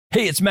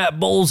Hey, it's Matt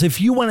Bowles.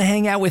 If you want to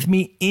hang out with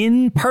me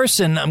in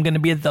person, I'm going to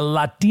be at the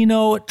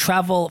Latino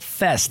Travel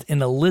Fest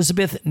in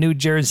Elizabeth, New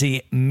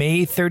Jersey,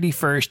 May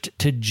 31st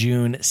to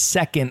June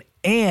 2nd.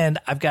 And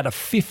I've got a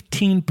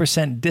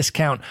 15%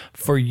 discount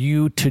for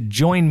you to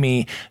join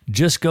me.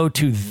 Just go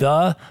to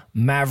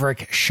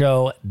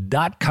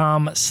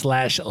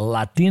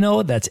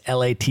themaverickshow.com/Latino. That's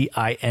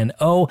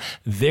Latino.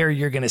 There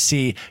you're going to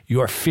see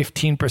your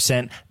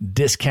 15%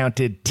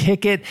 discounted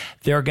ticket.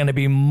 There are going to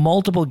be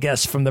multiple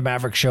guests from the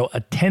Maverick Show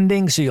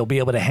attending, so you'll be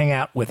able to hang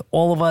out with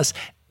all of us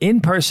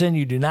in person.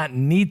 You do not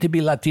need to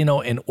be Latino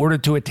in order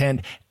to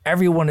attend.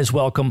 Everyone is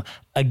welcome.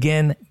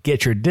 Again,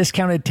 get your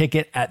discounted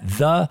ticket at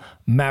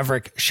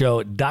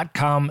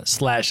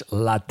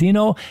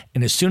themaverickshow.com/Latino.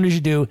 And as soon as you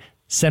do,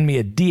 send me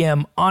a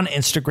DM on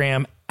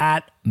Instagram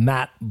at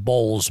Matt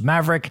Bowles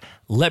Maverick.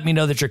 Let me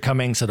know that you're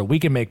coming so that we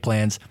can make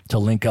plans to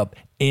link up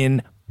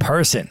in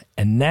person.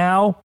 And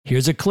now,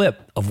 here's a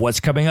clip of what's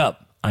coming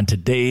up on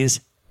today's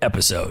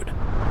episode.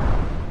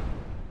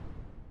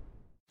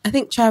 I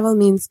think travel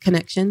means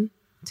connection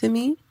to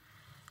me.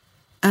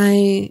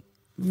 I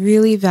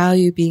really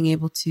value being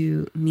able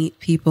to meet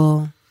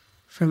people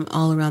from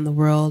all around the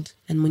world.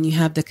 And when you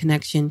have the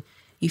connection,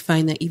 you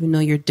find that even though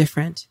you're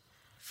different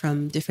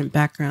from different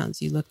backgrounds,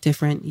 you look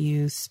different,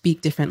 you speak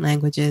different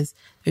languages,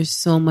 there's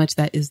so much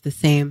that is the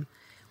same,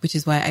 which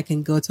is why I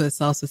can go to a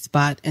salsa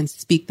spot and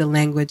speak the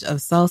language of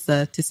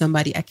salsa to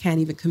somebody I can't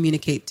even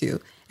communicate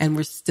to, and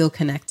we're still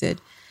connected.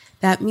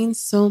 That means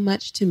so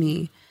much to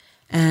me.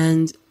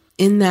 And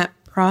in that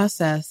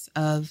process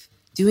of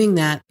doing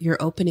that,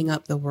 you're opening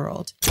up the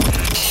world.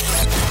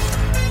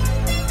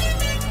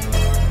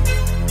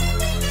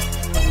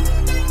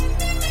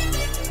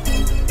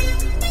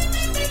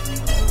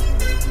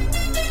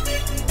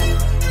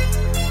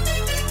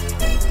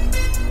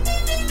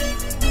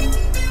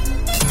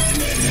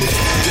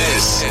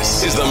 This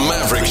is the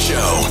Maverick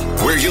Show,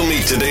 where you'll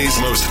meet today's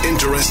most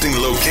interesting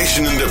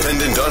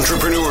location-independent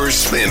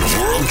entrepreneurs and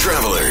world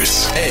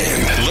travelers,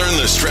 and learn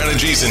the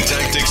strategies and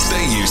tactics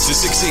they use to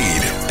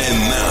succeed. And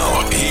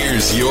now,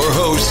 here's your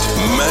host,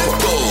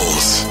 Matt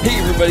Bowles. Hey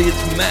everybody,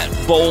 it's Matt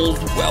Bowles.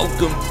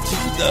 Welcome to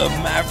the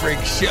Maverick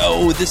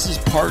Show. This is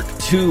part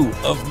 2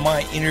 of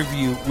my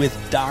interview with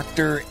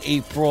Dr.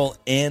 Aprile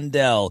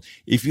Andelle.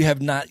 If you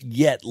have not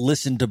yet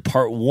listened to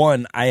part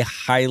 1, I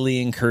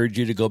highly encourage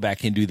you to go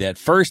back and do that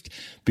first,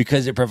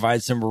 because it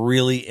provides some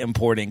really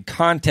important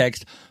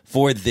context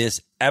for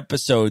this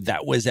episode.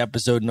 That was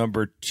episode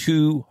number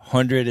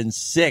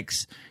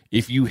 206.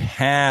 If you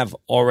have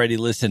already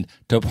listened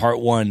to part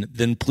 1,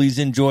 then please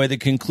enjoy the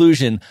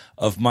conclusion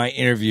of my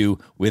interview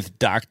with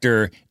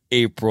Dr.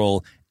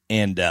 Aprile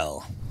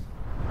Andelle.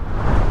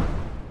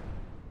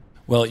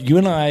 Well, you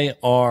and I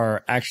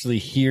are actually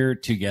here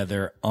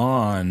together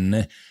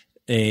on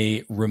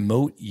a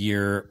remote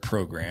year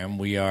program.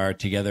 We are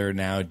together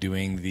now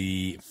doing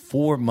the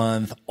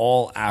 4-month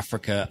all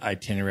Africa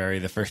itinerary,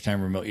 the first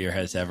time Remote Year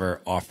has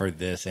ever offered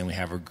this. And we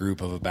have a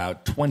group of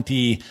about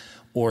 20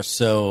 or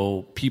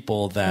so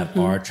people that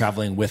are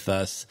traveling with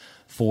us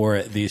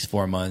for these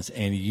 4 months.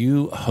 And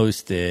you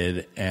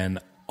hosted an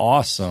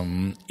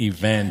awesome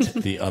event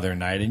the other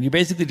night. And you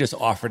basically just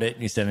offered it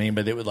and you said,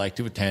 anybody that would like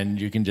to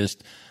attend, you can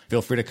just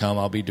feel free to come.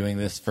 I'll be doing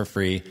this for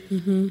free.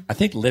 I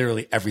think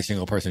literally every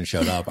single person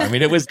showed up. I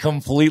mean, it was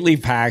completely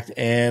packed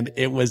and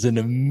it was an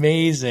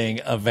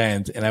amazing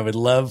event. And I would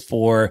love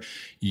for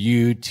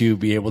you to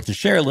be able to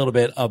share a little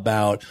bit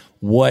about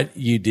what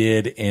you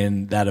did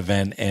in that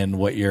event and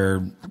what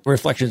your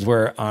reflections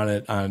were on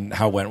it, on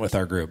how it went with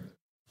our group.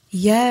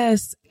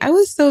 Yes, I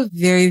was so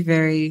very,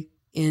 very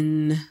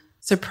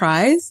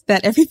surprised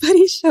that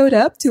everybody showed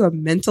up to a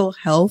mental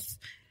health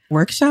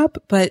workshop,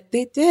 but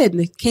they did.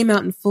 They came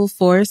out in full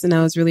force and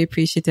I was really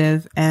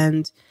appreciative,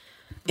 and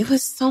it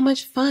was so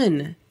much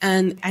fun.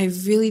 And I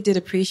really did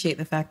appreciate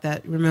the fact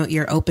that Remote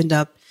Year opened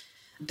up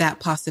that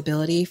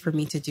possibility for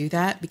me to do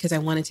that, because I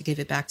wanted to give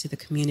it back to the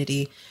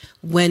community.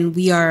 When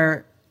we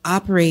are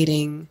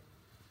operating,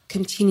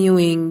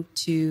 continuing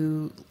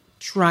to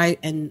try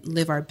and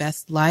live our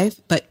best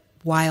life, but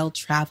while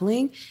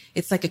traveling,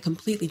 it's like a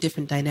completely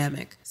different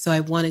dynamic. So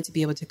I wanted to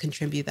be able to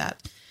contribute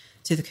that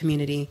to the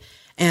community.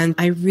 And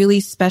I really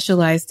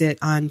specialized it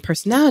on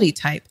personality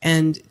type.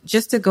 And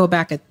just to go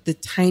back at the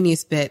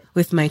tiniest bit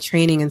with my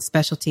training and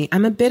specialty,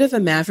 I'm a bit of a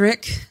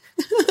maverick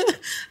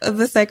of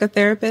a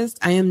psychotherapist.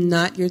 I am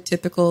not your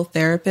typical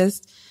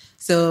therapist.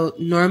 So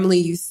normally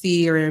you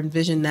see or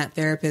envision that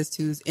therapist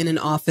who's in an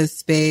office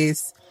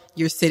space,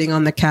 you're sitting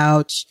on the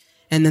couch,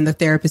 and then the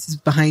therapist is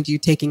behind you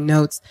taking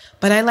notes.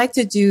 But I like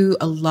to do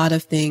a lot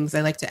of things.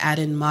 I like to add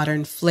in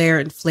modern flair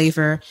and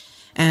flavor.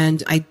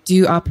 And I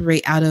do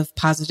operate out of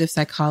positive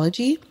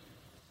psychology.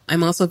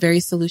 I'm also very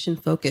solution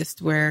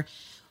focused, where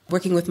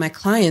working with my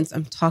clients,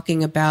 I'm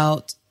talking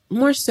about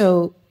more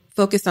so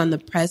focused on the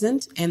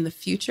present and the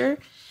future,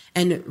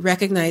 and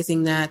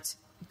recognizing that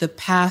the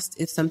past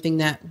is something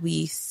that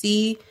we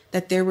see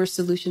that there were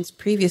solutions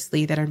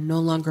previously that are no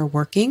longer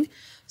working.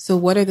 So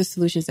what are the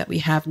solutions that we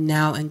have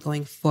now and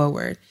going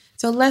forward?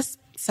 So less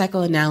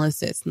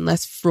psychoanalysis and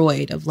less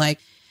Freud of like,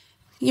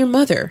 your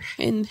mother.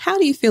 And how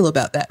do you feel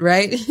about that,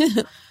 right?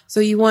 So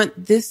you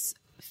want this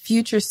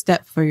future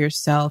step for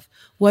yourself.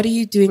 What are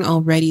you doing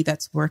already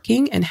that's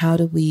working? And how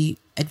do we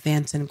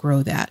advance and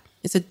grow that?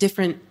 It's a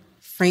different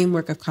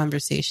framework of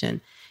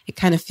conversation. It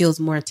kind of feels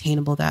more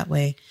attainable that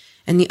way.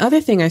 And the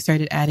other thing I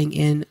started adding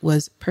in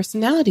was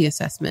personality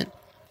assessment.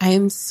 I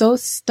am so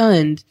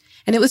stunned.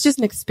 And it was just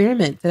an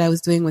experiment that I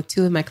was doing with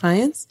 2 of my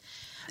clients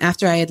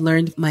after I had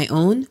learned my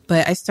own.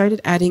 But I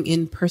started adding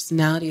in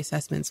personality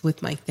assessments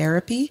with my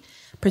therapy,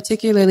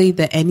 particularly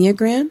the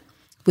Enneagram,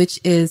 which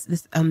is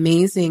this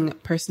amazing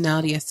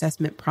personality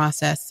assessment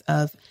process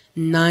of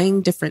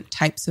 9 different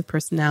types of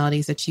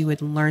personalities that you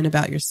would learn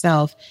about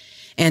yourself.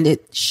 And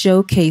it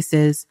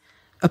showcases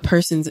a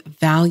person's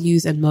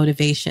values and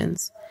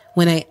motivations.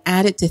 When I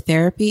add it to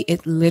therapy,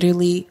 it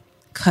literally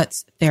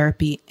cuts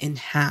therapy in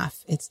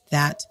half. It's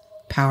that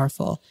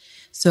powerful.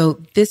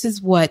 So this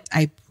is what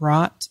I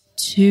brought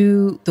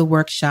to the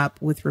workshop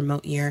with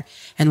Remote Year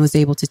and was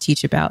able to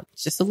teach about.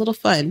 Just a little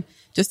fun,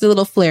 just a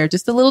little flair,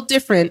 just a little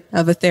different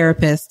of a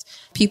therapist.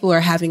 People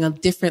are having a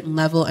different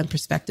level and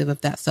perspective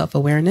of that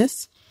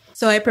self-awareness.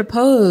 So I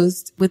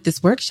proposed with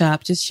this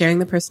workshop, just sharing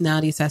the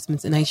personality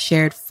assessments, and I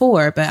shared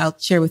 4, but I'll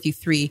share with you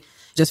 3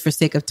 just for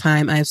sake of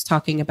time. I was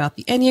talking about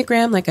the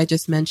Enneagram, like I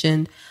just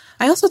mentioned.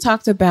 I also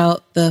talked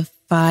about the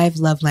 5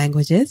 love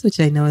languages, which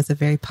I know is a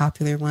very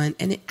popular one,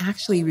 and it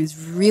actually was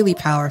really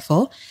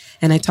powerful.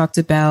 And I talked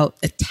about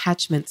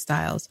attachment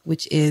styles,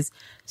 which is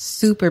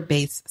super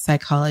base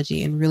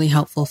psychology and really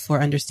helpful for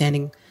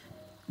understanding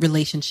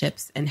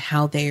relationships and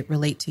how they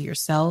relate to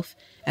yourself,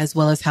 as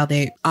well as how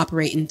they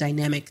operate in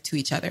dynamic to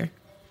each other.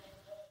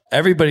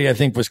 Everybody, I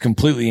think, was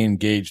completely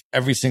engaged.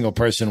 Every single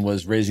person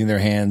was raising their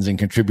hands and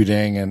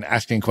contributing and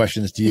asking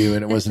questions to you.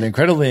 And it was an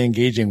incredibly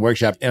engaging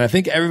workshop. And I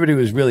think everybody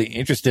was really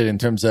interested in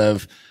terms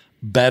of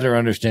better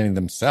understanding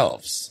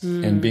themselves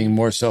and being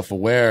more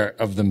self-aware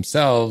of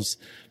themselves.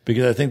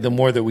 Because I think the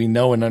more that we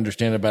know and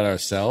understand about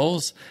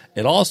ourselves,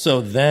 it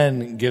also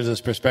then gives us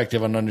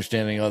perspective on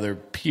understanding other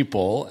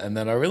people and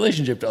then our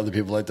relationship to other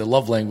people, like the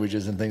love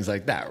languages and things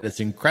like that. It's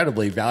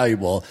incredibly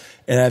valuable.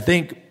 And I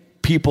think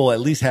people at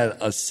least had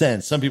a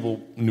sense. Some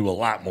people knew a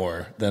lot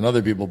more than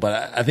other people,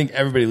 but I think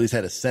everybody at least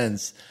had a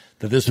sense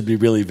that this would be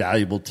really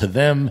valuable to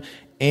them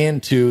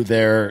and to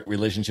their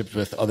relationships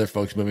with other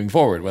folks moving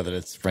forward, whether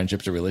it's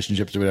friendships or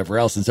relationships or whatever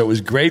else. And so it was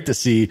great to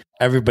see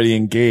everybody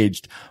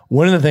engaged.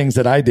 One of the things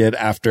that I did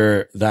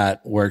after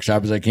that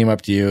workshop is I came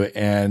up to you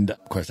and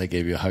of course I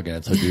gave you a hug and I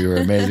told you were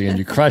amazing and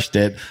you crushed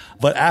it.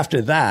 But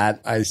after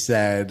that, I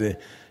said,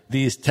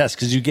 these tests,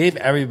 because you gave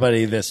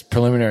everybody this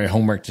preliminary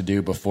homework to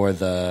do before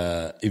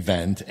the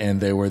event,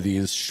 and there were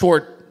these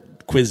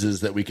short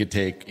quizzes that we could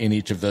take in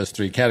each of those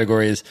 3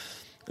 categories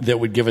that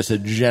would give us a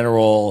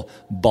general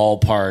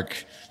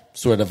ballpark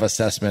sort of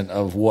assessment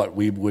of what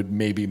we would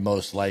maybe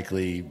most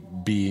likely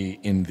be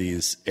in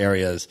these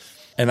areas.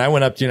 And I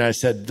went up to you and I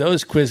said,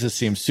 those quizzes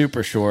seem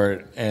super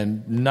short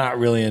and not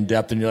really in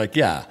depth. And you're like,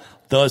 yeah,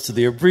 those are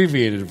the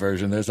abbreviated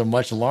version. There's a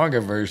much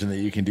longer version that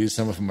you can do.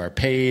 Some of them are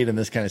paid and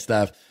this kind of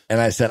stuff. And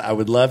I said, I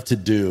would love to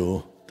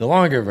do the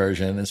longer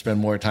version and spend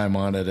more time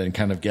on it and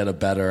kind of get a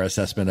better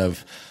assessment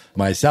of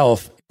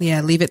myself.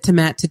 Yeah, leave it to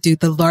Matt to do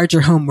the larger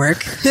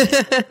homework.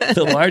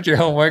 The larger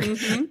homework.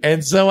 Mm-hmm.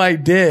 And so I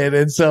did.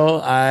 And so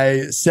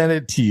I sent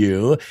it to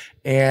you.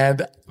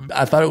 And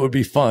I thought it would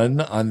be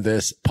fun on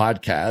this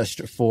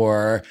podcast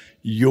for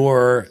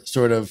your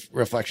sort of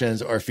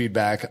reflections or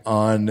feedback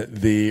on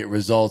the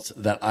results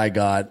that I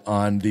got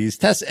on these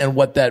tests and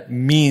what that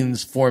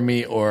means for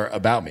me or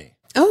about me.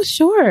 Oh,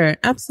 sure.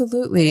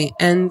 Absolutely.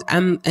 And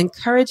I'm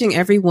encouraging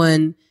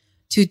everyone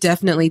to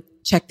definitely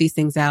check these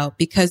things out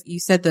because you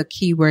said the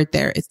key word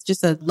there. It's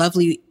just a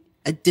lovely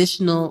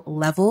additional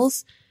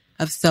levels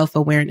of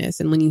self-awareness.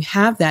 And when you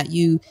have that,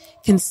 you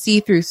can see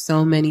through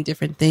so many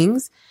different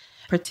things,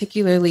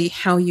 particularly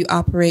how you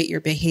operate,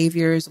 your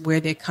behaviors, where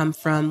they come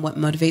from, what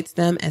motivates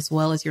them, as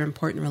well as your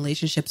important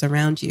relationships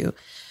around you.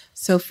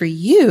 So for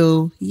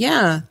you,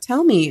 yeah,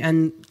 tell me.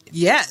 And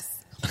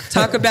yes,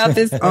 talk about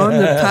this on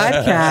the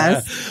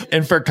podcast.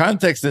 And for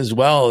context as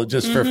well,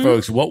 just for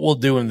folks, what we'll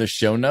do in the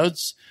show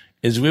notes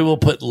is we will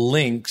put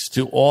links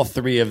to all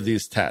 3 of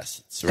these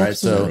tests, right?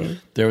 Absolutely.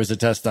 So there was a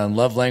test on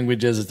love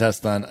languages, a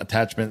test on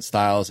attachment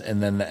styles,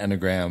 and then the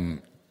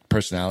Enneagram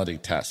personality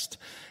test.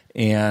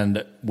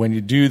 And when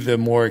you do the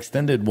more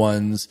extended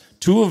ones,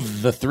 2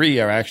 of the 3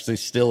 are actually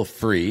still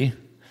free.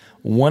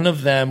 One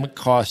of them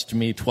cost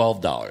me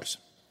 $12.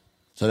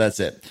 So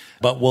that's it.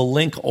 But we'll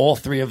link all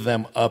 3 of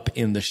them up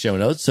in the show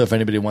notes. So if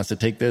anybody wants to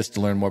take this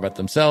to learn more about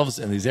themselves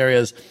in these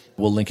areas,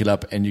 we'll link it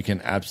up and you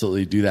can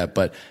absolutely do that.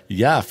 But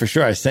yeah, for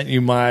sure. I sent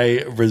you my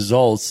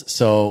results.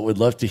 So would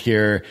love to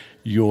hear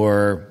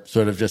your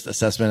sort of just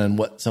assessment and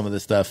what some of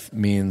this stuff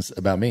means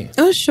about me.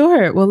 Oh,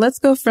 sure. Well, let's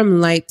go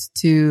from light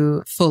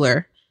to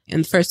fuller.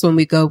 And the first one,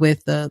 we go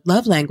with the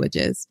love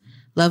languages.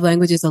 Love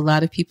languages, a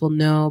lot of people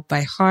know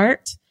by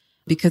heart,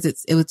 because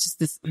it was just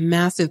this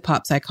massive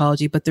pop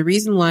psychology. But the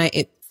reason why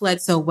it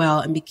fled so well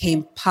and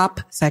became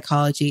pop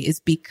psychology is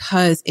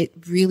because it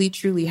really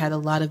truly had a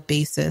lot of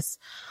basis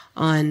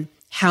on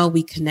how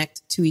we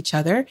connect to each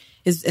other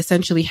is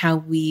essentially how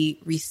we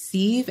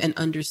receive and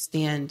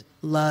understand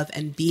love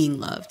and being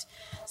loved.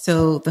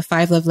 So the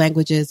 5 love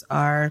languages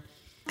are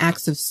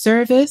acts of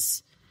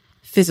service,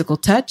 physical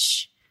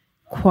touch,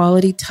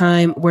 quality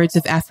time, words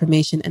of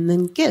affirmation, and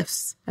then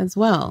gifts as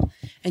well.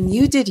 And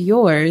you did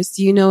yours.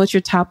 Do you know what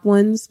your top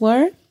ones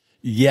were?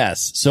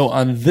 Yes. So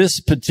on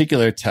this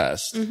particular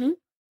test,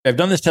 I've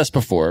done this test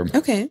before.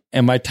 Okay.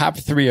 And my top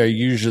 3 are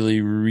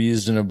usually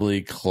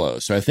reasonably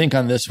close. So I think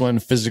on this one,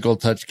 physical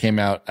touch came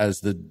out as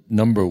the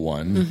number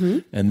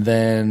 1. And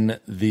then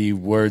the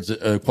words,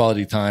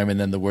 quality time, and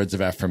then the words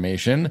of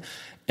affirmation.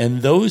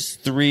 And those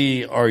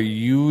 3 are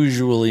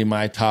usually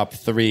my top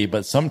 3,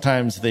 but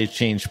sometimes they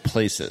change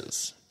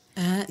places.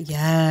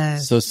 Yeah.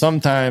 So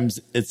sometimes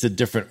it's a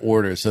different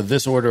order. So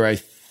this order, I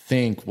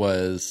think,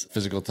 was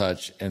physical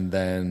touch and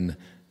then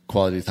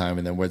quality time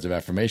and then words of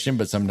affirmation.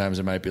 But sometimes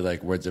it might be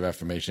like words of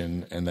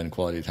affirmation and then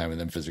quality time and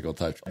then physical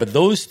touch. But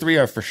those 3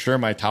 are for sure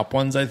my top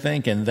ones, I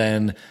think. And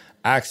then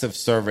acts of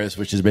service,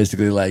 which is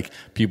basically like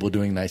people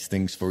doing nice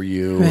things for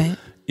you, right,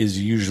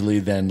 is usually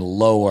then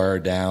lower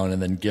down.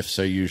 And then gifts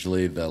are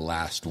usually the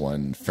last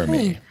one for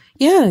me.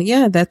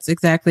 Yeah, that's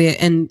exactly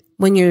it. And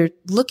when you're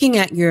looking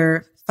at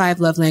your 5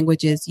 love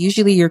languages,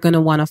 usually you're going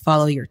to want to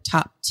follow your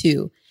top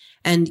 2.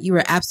 And you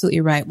were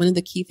absolutely right. One of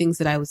the key things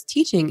that I was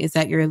teaching is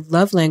that your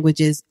love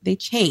languages, they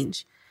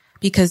change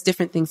because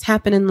different things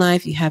happen in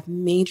life. You have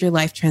major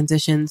life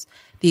transitions.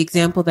 The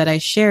example that I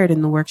shared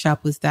in the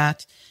workshop was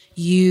that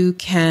you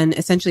can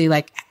essentially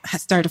like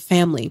start a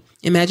family.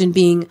 Imagine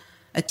being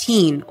a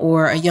teen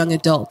or a young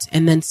adult,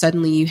 and then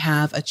suddenly you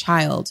have a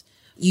child.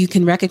 You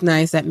can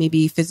recognize that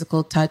maybe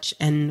physical touch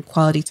and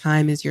quality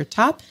time is your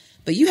top,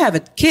 but you have a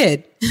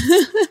kid.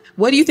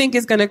 What do you think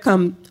is going to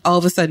come all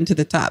of a sudden to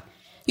the top?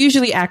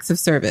 Usually acts of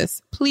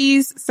service.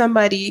 Please,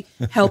 somebody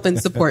help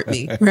and support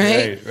me,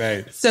 right?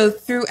 Right. So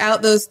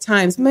throughout those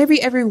times,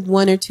 maybe every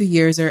 1 or 2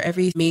 years or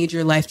every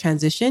major life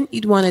transition,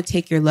 you'd want to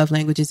take your love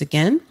languages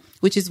again,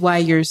 which is why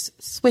yours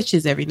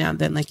switches every now and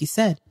then, like you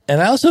said.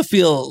 And I also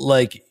feel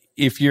like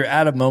if you're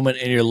at a moment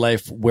in your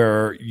life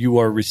where you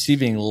are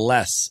receiving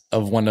less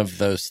of one of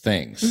those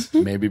things,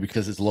 maybe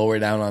because it's lower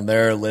down on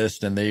their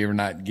list and they are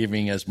not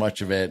giving as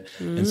much of it,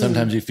 and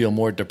sometimes you feel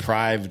more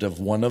deprived of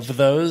one of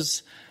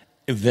those,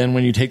 then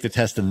when you take the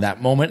test in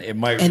that moment, it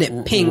might and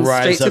it pings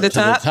rise straight up to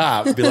the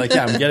top. Be like,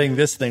 yeah, I'm getting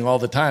this thing all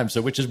the time.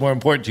 So which is more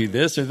important to you,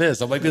 this or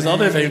this? I'm like, this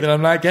other thing that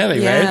I'm not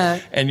getting,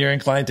 right? And you're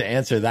inclined to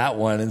answer that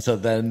one. And so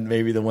then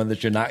maybe the one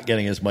that you're not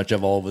getting as much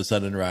of all of a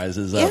sudden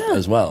rises up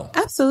as well.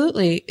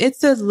 Absolutely.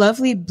 It's a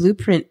lovely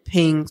blueprint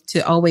ping to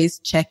always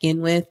check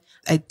in with.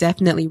 I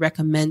definitely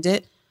recommend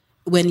it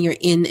when you're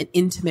in an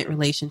intimate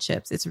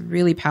relationships. It's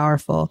really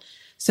powerful.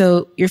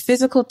 So your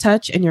physical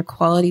touch and your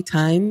quality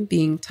time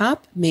being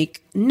top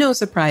make no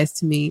surprise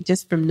to me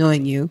just from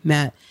knowing you,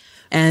 Matt.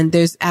 And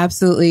there's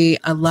absolutely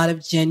a lot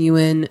of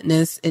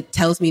genuineness. It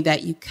tells me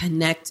that you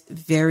connect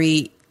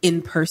very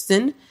in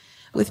person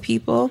with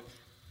people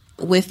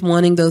with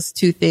wanting those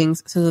 2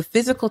 things. So the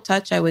physical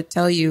touch, I would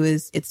tell you,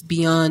 is it's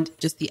beyond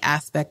just the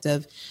aspect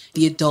of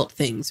the adult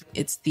things.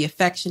 It's the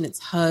affection, it's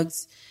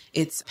hugs,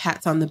 it's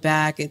pats on the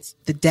back, it's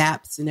the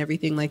daps and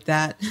everything like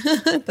that.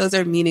 Those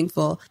are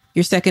meaningful.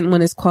 Your second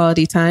one is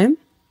quality time.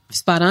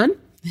 Spot on.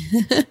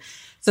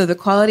 So the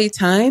quality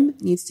time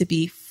needs to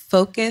be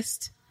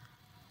focused,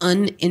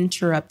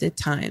 uninterrupted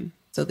time.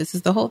 So this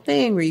is the whole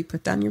thing where you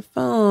put down your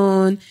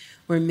phone,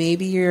 where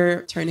maybe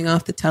you're turning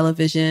off the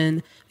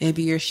television,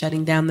 maybe you're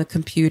shutting down the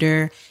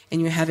computer,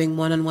 and you're having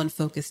one-on-one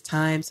focused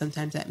time.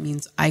 Sometimes that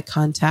means eye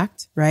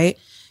contact, right?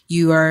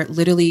 You are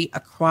literally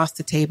across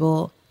the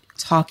table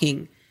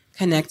talking,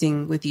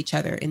 connecting with each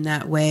other in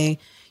that way.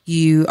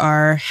 You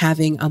are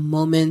having a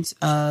moment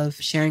of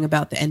sharing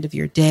about the end of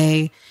your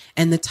day,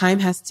 and the time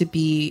has to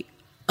be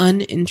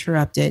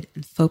uninterrupted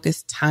and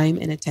focused time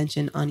and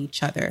attention on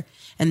each other.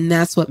 And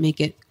that's what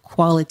make it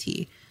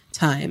quality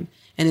time.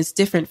 And it's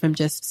different from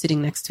just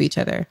sitting next to each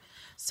other.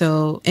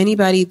 So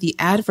the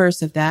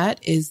adverse of that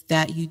is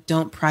that you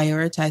don't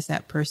prioritize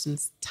that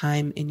person's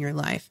time in your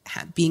life,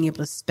 being able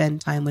to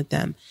spend time with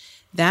them.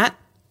 That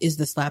is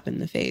the slap in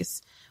the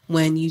face.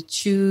 When you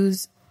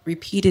choose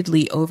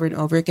repeatedly over and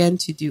over again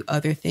to do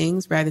other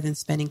things rather than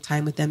spending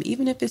time with them,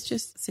 even if it's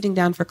just sitting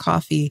down for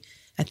coffee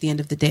at the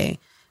end of the day.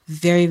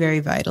 Very, very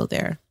vital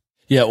there.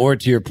 Yeah, or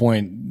to your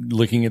point,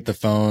 looking at the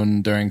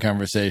phone during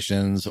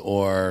conversations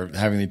or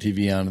having the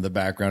TV on in the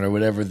background or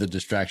whatever the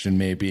distraction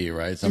may be,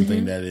 right?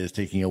 Something that is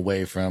taking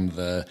away from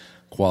the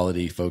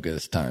quality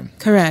focused time.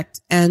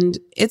 Correct. And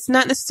it's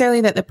not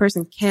necessarily that the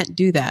person can't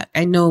do that.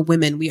 I know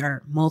women, we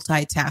are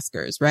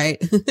multitaskers,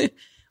 right?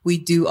 We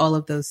do all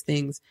of those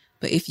things.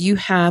 But if you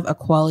have a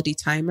quality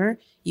timer,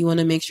 you want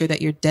to make sure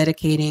that you're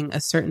dedicating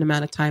a certain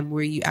amount of time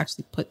where you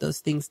actually put those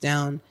things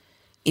down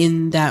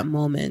in that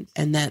moment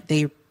and that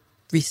they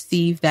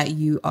receive that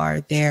you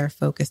are there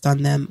focused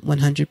on them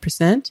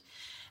 100%.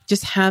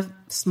 Just have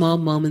small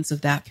moments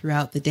of that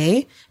throughout the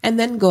day and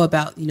then go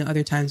about,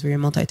 other times where you're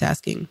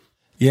multitasking.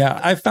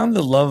 Yeah, I found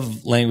the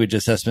love language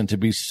assessment to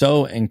be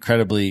so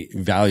incredibly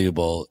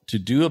valuable to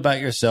do about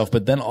yourself,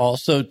 but then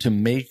also to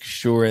make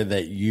sure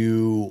that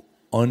you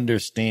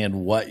understand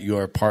what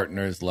your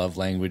partner's love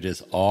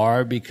languages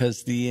are,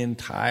 because the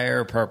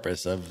entire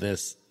purpose of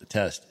this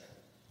test,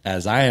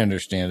 as I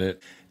understand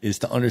it, is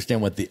to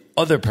understand what the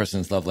other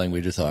person's love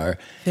languages are.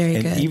 Very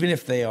and good. Even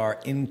if they are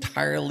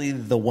entirely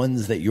the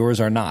ones that yours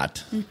are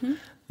not,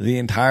 the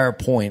entire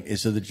point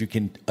is so that you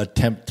can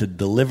attempt to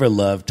deliver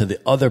love to the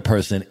other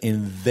person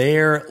in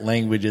their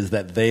languages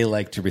that they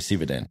like to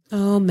receive it in.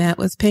 Oh, Matt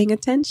was paying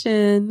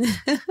attention.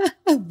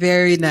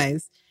 Very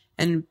nice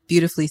and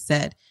beautifully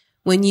said.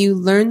 When you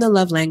learn the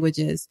love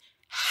languages,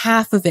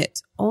 half of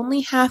it,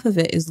 only half of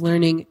it is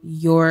learning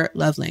your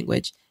love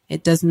language.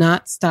 It does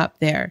not stop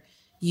there.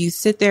 You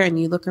sit there and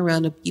you look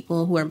around at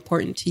people who are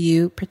important to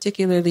you,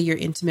 particularly your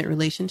intimate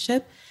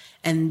relationship,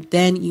 and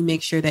then you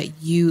make sure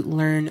that you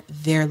learn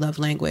their love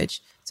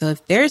language. So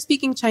if they're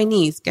speaking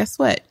Chinese, guess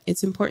what?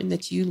 It's important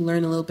that you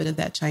learn a little bit of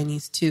that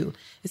Chinese too.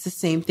 It's the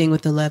same thing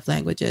with the love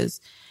languages,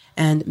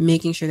 and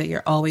making sure that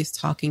you're always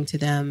talking to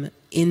them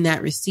in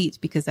that receipt,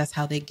 because that's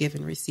how they give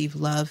and receive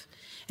love.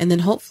 And then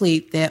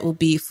hopefully that will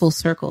be full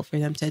circle for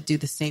them to do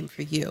the same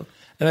for you.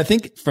 And I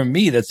think for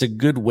me, that's a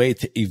good way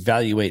to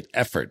evaluate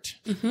effort.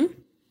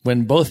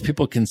 When both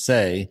people can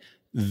say,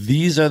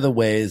 these are the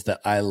ways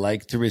that I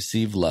like to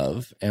receive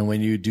love. And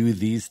when you do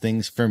these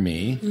things for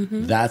me,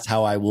 that's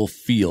how I will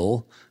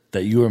feel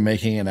that you are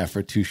making an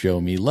effort to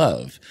show me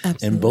love.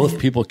 Absolutely. And both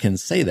people can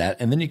say that.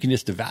 And then you can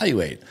just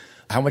evaluate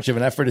how much of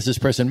an effort is this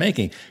person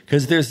making?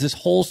 Because there's this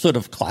whole sort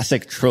of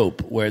classic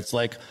trope where it's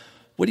like,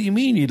 what do you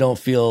mean you don't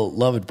feel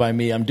loved by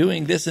me? I'm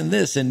doing this and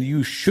this, and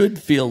you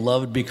should feel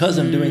loved because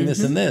I'm doing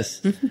this and this.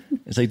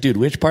 It's like, dude,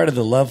 which part of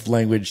the love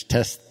language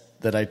test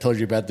that I told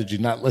you about did you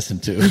not listen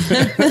to?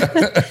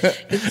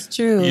 It's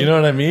true. You know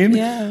what I mean?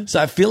 Yeah. So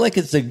I feel like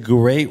it's a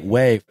great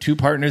way. Two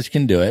partners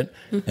can do it,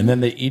 and then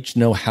they each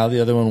know how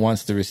the other one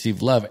wants to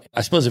receive love.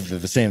 I suppose if they're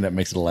the same, that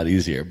makes it a lot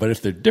easier. But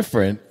if they're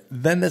different,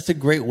 then that's a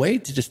great way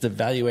to just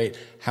evaluate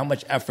how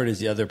much effort is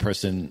the other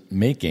person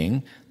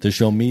making to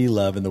show me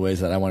love in the ways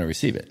that I want to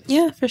receive it.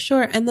 Yeah, for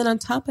sure. And then on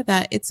top of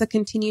that, it's a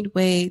continued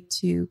way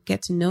to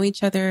get to know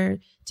each other,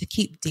 to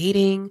keep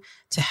dating,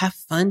 to have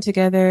fun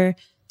together,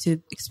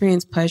 to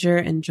experience pleasure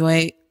and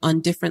joy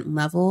on different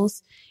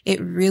levels. It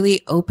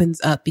really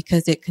opens up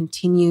because it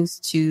continues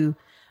to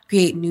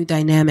create new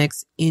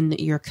dynamics in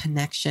your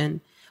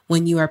connection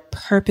when you are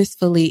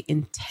purposefully,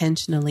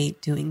 intentionally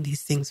doing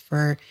these things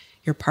for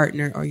your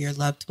partner or your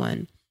loved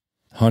one.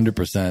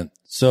 100%.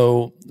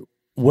 So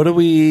what do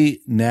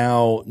we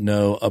now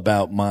know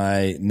about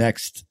my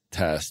next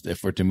test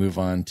if we're to move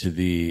on to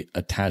the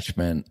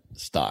attachment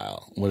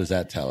style? What does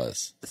that tell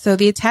us? So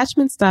the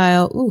attachment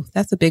style, ooh,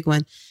 that's a big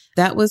one.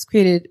 That was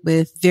created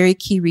with very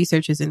key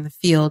researchers in the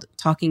field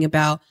talking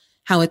about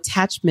how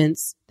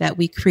attachments that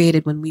we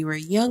created when we were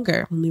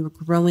younger, when we were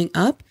growing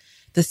up,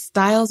 the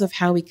styles of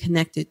how we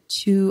connected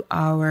to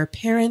our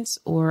parents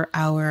or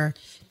our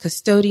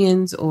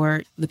custodians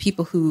or the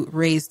people who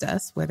raised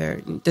us,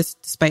 whether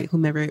despite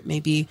whomever it may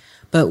be.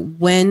 But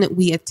when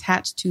we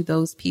attach to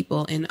those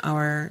people in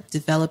our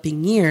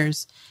developing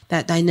years,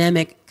 that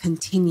dynamic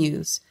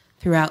continues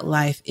throughout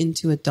life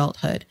into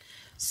adulthood.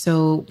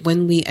 So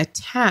when we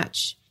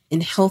attach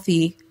in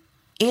healthy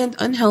and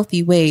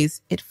unhealthy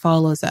ways, it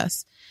follows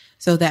us.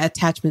 So that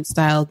attachment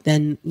style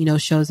then,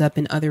 shows up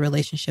in other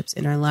relationships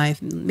in our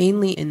life,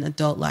 mainly in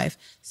adult life.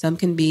 Some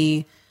can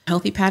be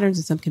healthy patterns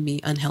and some can be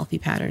unhealthy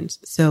patterns.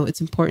 So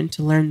it's important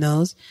to learn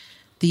those.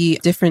 The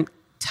different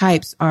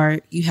types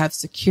are, you have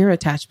secure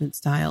attachment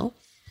style,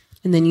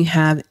 and then you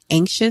have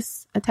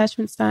anxious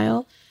attachment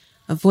style,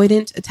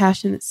 avoidant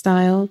attachment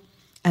style,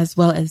 as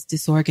well as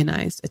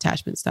disorganized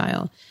attachment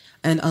style.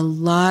 And a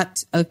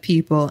lot of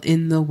people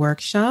in the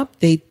workshop,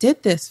 they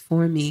did this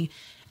for me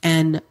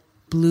and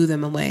blew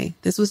them away.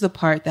 This was the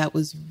part that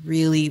was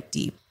really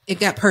deep. It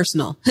got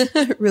personal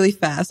really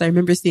fast. I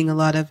remember seeing a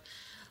lot of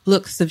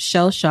looks of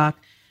shell shock.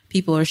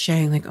 People are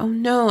sharing like, oh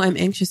no, I'm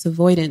anxious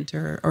avoidant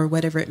or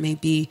whatever it may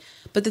be.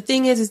 But the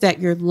thing is that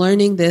you're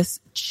learning this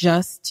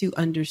just to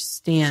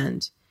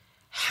understand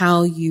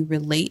how you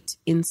relate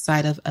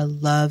inside of a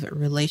love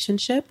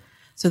relationship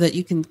so that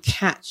you can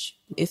catch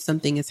if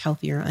something is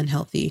healthy or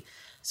unhealthy.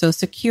 So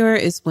secure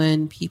is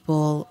when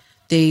people,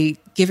 they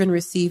give and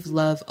receive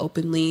love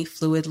openly,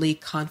 fluidly,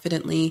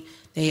 confidently.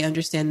 They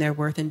understand their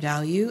worth and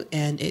value,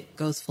 and it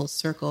goes full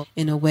circle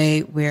in a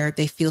way where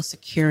they feel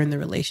secure in the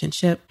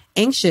relationship.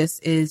 Anxious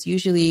is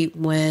usually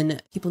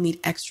when people need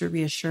extra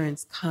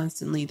reassurance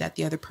constantly that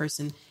the other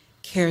person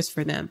cares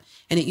for them.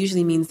 And it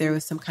usually means there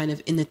was some kind of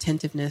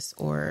inattentiveness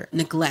or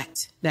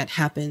neglect that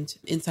happened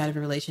inside of a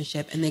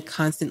relationship, and they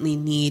constantly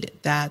need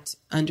that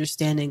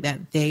understanding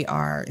that they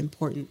are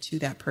important to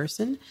that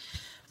person.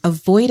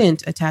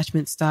 Avoidant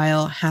attachment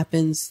style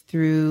happens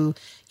through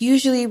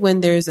usually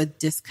when there's a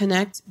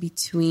disconnect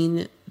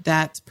between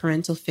that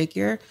parental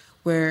figure,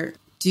 where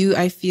do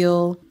I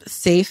feel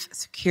safe,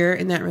 secure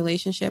in that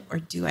relationship, or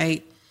do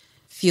I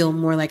feel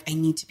more like I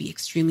need to be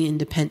extremely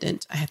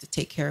independent. I have to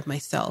take care of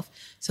myself.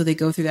 So they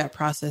go through that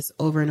process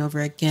over and over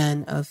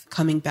again of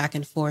coming back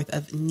and forth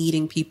of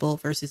needing people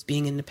versus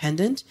being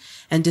independent.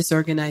 And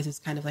disorganized is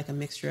kind of like a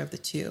mixture of the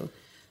two.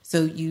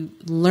 So you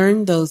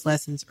learn those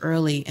lessons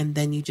early, and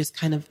then you just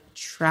kind of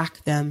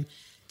track them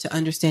to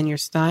understand your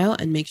style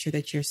and make sure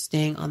that you're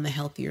staying on the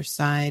healthier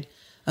side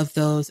of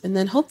those. And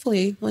then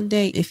hopefully one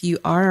day, if you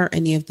are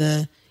any of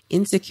the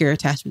insecure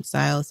attachment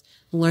styles,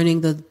 learning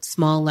the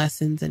small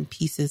lessons and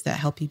pieces that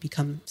help you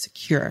become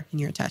secure in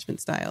your attachment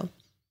style.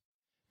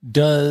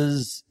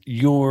 Does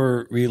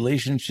your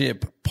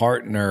relationship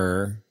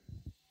partner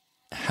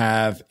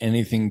have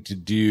anything to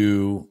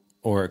do,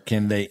 or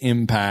can they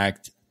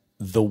impact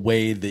the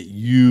way that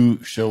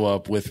you show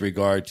up with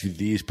regard to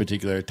these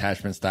particular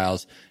attachment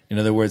styles? In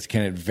other words,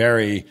 can it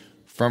vary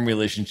from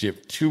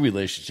relationship to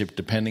relationship,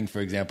 depending, for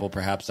example,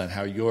 perhaps on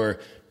how you're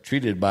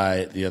treated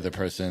by the other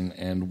person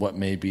and what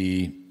may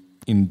be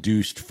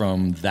induced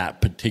from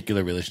that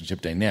particular relationship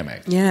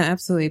dynamic? Yeah,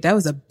 absolutely. That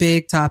was a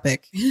big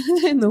topic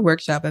in the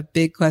workshop, a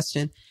big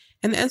question.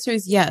 And the answer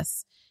is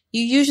yes.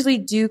 You usually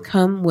do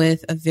come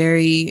with a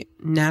very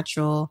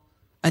natural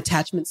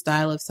attachment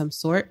style of some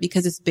sort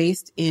because it's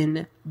based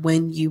in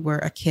when you were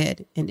a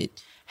kid, and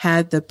it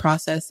had the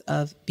process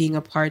of being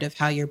a part of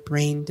how your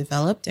brain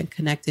developed and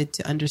connected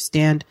to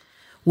understand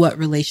what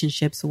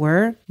relationships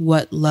were,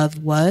 what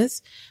love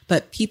was.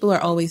 But people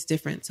are always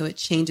different, so it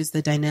changes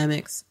the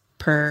dynamics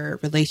per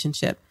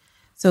relationship.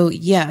 So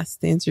yes,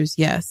 the answer is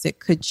yes. It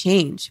could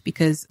change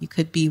because you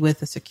could be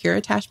with a secure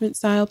attachment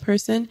style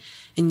person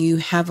and you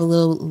have a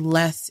little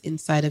less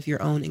inside of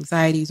your own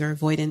anxieties or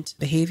avoidant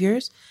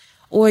behaviors.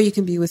 Or you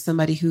can be with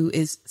somebody who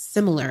is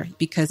similar,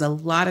 because a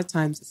lot of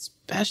times,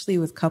 especially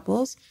with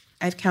couples,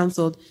 I've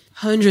counseled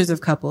hundreds of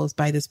couples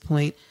by this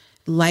point,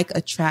 like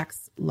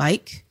attracts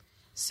like.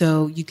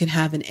 So you can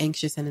have an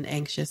anxious and an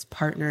anxious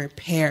partner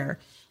pair,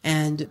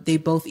 and they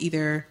both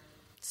either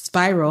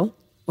spiral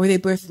or they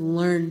both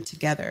learn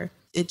together.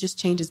 It just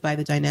changes by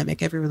the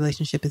dynamic. Every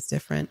relationship is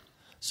different.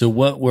 So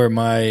what were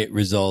my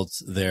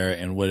results there,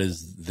 and what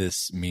does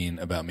this mean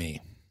about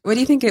me? What do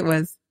you think it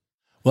was?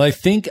 Well, I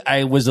think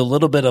I was a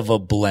little bit of a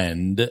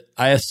blend.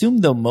 I assume,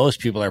 though, most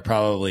people are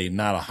probably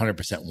not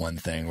 100% one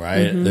thing,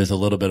 right? Mm-hmm. There's a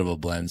little bit of a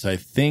blend. So I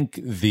think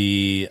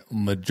the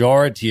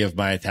majority of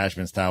my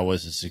attachment style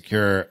was a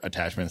secure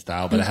attachment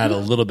style, but I had a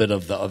little bit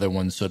of the other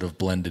ones sort of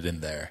blended in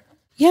there.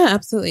 Yeah,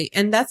 absolutely.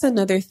 And that's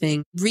another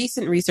thing.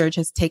 Recent research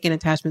has taken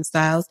attachment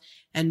styles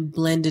and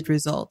blended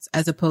results,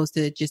 as opposed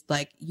to just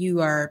like you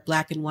are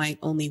black and white,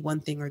 only one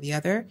thing or the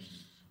other.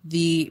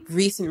 The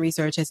recent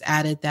research has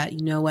added that,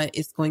 you know what,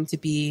 it's going to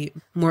be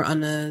more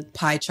on a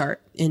pie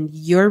chart. And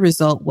your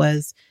result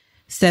was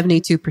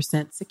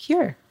 72%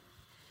 secure.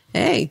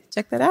 Hey,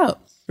 check that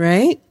out,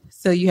 right?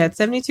 So you had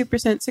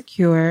 72%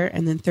 secure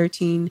and then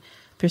 13%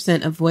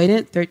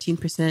 avoidant,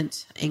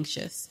 13%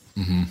 anxious.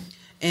 Mm-hmm.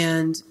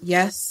 And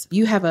yes,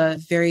 you have a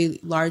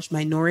very large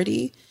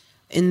minority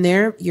in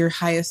there. Your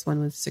highest one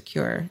was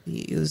secure.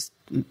 It was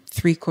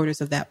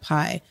 3/4 of that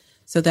pie.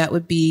 So that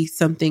would be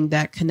something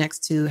that connects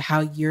to how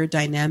your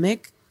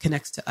dynamic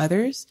connects to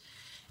others.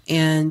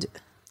 And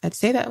I'd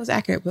say that was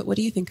accurate, but what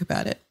do you think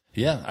about it?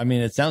 Yeah, I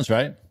mean, it sounds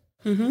right.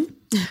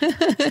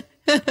 Mm-hmm.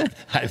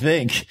 I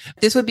think.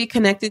 This would be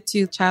connected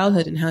to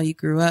childhood and how you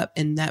grew up,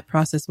 and that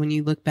process when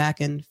you look back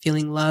and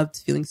feeling loved,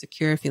 feeling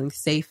secure, feeling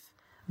safe.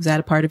 Was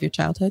that a part of your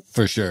childhood?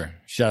 For sure.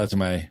 Shout out to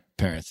my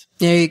parents.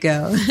 There you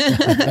go.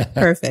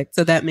 Perfect.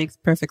 So that makes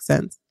perfect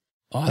sense.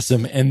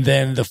 Awesome. And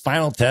then the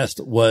final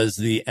test was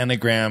the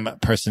Enneagram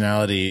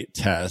personality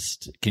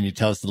test. Can you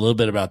tell us a little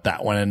bit about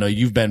that one? I know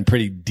you've been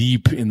pretty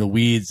deep in the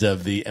weeds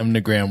of the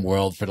Enneagram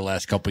world for the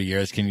last couple of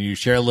years. Can you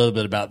share a little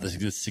bit about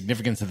the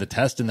significance of the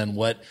test and then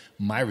what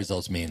my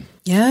results mean?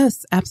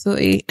 Yes,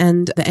 absolutely.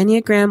 And the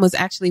Enneagram was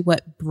actually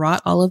what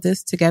brought all of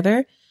this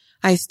together.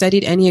 I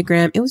studied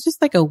Enneagram. It was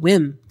just like a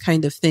whim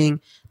kind of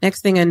thing.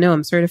 Next thing I know,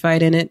 I'm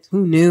certified in it.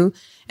 Who knew?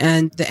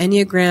 And the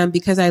Enneagram,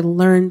 because I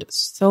learned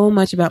so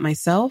much about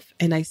myself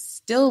and I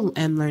still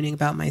am learning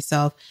about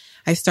myself,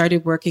 I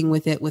started working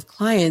with it with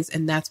clients.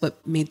 And that's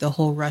what made the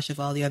whole rush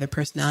of all the other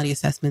personality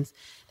assessments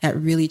that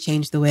really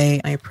changed the way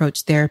I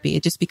approach therapy.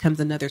 It just becomes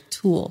another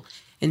tool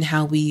in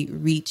how we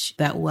reach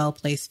that well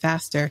place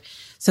faster.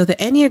 So the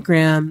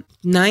Enneagram,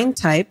 9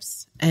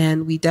 types,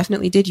 and we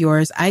definitely did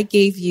yours. I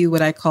gave you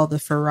what I call the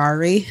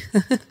Ferrari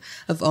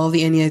of all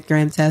the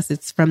Enneagram tests.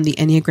 It's from the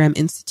Enneagram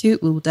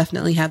Institute. We will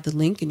definitely have the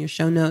link in your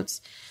show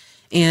notes.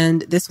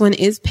 And this one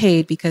is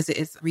paid because it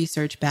is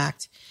research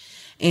backed.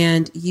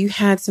 And you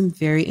had some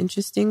very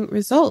interesting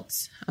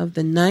results. Of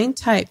the 9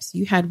 types,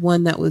 you had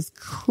one that was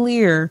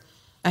clear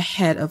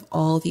ahead of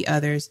all the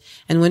others.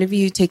 And whenever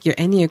you take your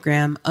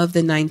Enneagram, of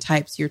the 9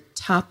 types, your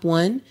top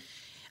one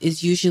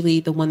is usually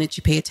the one that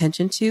you pay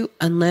attention to,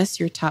 unless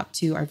your top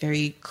 2 are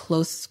very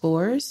close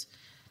scores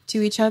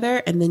to each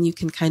other. And then you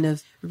can kind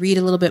of read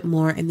a little bit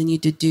more and then you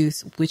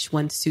deduce which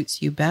one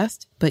suits you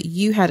best. But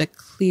you had a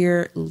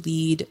clear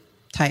lead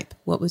type.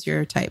 What was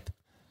your type?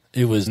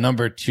 It was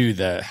number 2,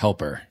 the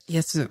helper.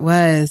 Yes, it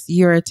was.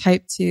 You're a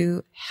type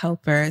 2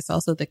 helper. It's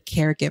also the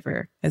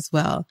caregiver as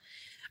well.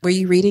 Were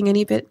you reading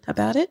any bit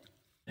about it?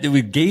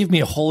 It gave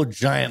me a whole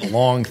giant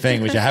long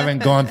thing, which I haven't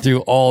gone through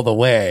all the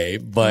way,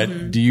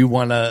 but do you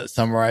want to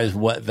summarize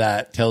what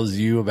that tells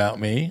you about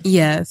me?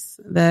 Yes.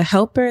 The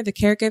helper, the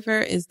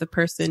caregiver, is the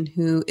person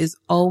who is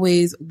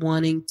always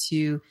wanting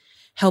to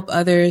help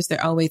others.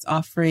 They're always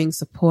offering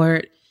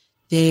support.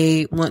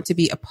 They want to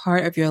be a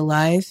part of your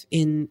life,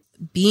 in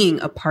being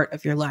a part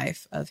of your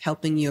life, of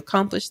helping you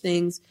accomplish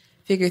things,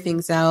 figure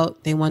things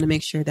out. They want to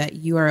make sure that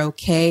you are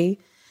okay.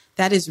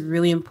 That is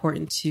really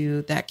important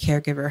to that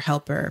caregiver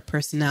helper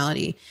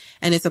personality.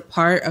 And it's a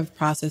part of the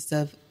process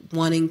of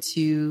wanting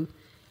to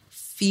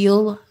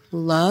feel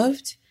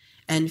loved,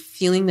 and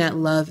feeling that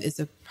love is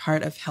a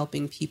part of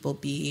helping people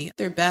be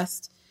their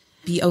best,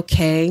 be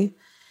okay,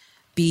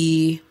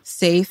 be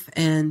safe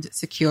and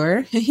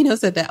secure.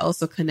 So that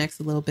also connects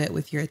a little bit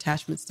with your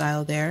attachment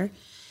style there.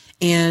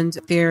 And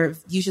they're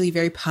usually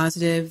very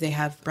positive. They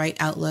have bright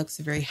outlooks,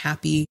 very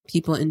happy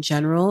people in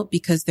general,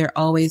 because they're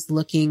always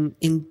looking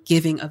in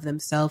giving of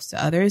themselves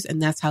to others. And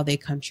that's how they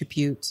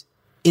contribute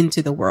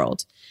into the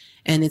world.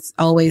 And it's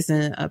always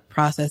a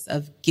process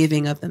of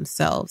giving of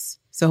themselves.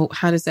 So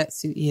how does that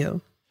suit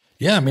you?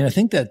 Yeah, I mean, I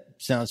think that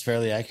sounds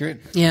fairly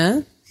accurate.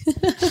 Yeah.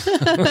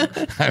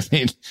 I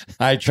mean,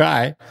 I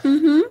try.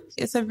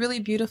 It's a really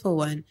beautiful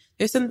one.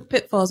 There's some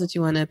pitfalls that you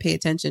want to pay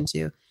attention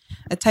to.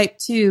 A type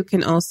 2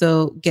 can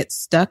also get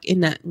stuck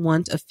in that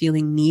want of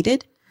feeling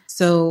needed.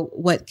 So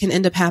what can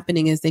end up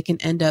happening is they can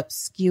end up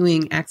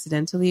skewing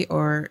accidentally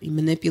or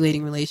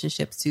manipulating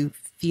relationships to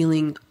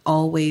feeling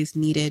always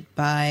needed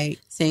by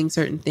saying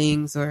certain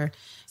things, or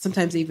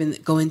sometimes even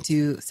go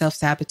into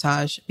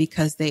self-sabotage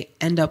because they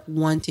end up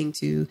wanting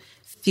to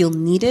feel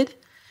needed.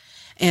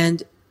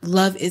 And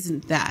love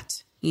isn't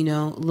that.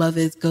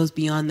 Love goes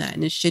beyond that,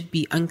 and it should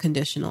be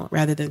unconditional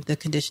rather than the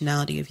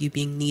conditionality of you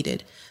being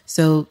needed.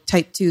 So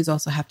type 2s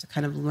also have to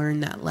kind of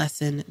learn that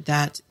lesson,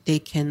 that they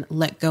can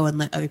let go and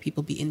let other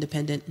people be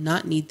independent,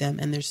 not need them,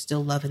 and there's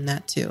still love in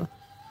that too.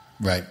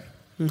 Right.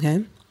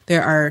 Okay.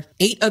 There are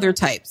 8 other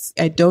types.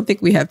 I don't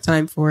think we have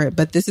time for it,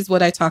 but this is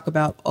what I talk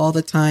about all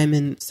the time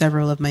in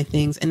several of my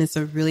things, and it's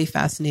a really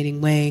fascinating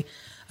way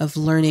of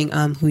learning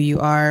who you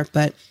are.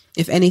 But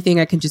if anything,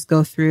 I can just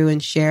go through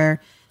and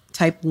share.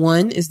 Type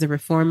 1 is the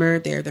reformer.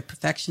 They're the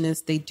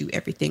perfectionist. They do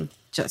everything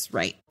just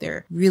right.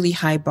 They're really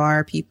high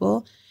bar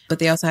people, but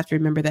they also have to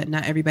remember that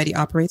not everybody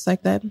operates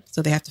like that.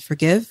 So they have to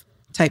forgive.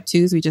 Type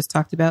 2s, we just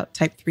talked about.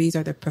 Type 3s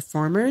are the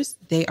performers.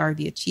 They are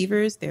the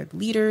achievers. They're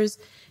leaders.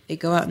 They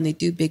go out and they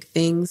do big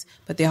things,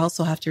 but they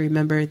also have to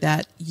remember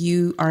that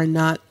you are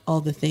not all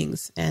the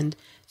things, and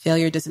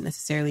failure doesn't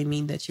necessarily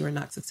mean that you are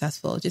not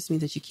successful. It just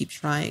means that you keep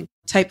trying.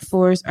 Type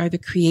 4s are the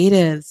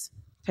creatives.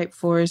 Type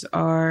 4s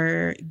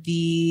are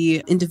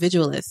the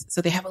individualists.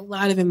 So they have a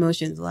lot of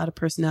emotions, a lot of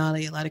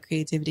personality, a lot of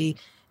creativity.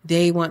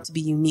 They want to be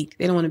unique.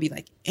 They don't want to be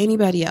like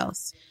anybody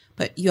else.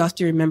 But you have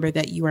to remember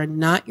that you are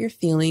not your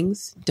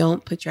feelings.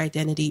 Don't put your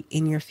identity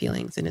in your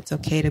feelings. And it's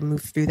okay to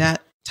move through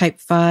that. Type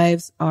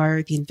 5s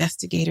are the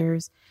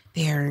investigators.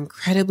 They are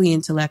incredibly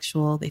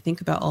intellectual. They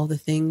think about all the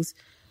things.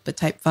 But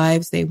type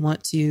 5s, they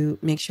want to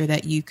make sure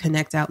that you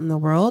connect out in the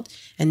world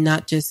and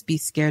not just be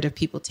scared of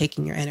people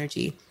taking your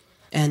energy.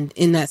 And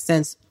in that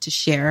sense, to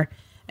share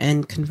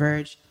and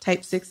converge.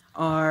 Type 6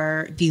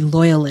 are the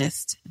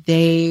loyalists.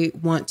 They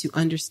want to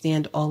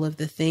understand all of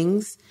the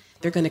things.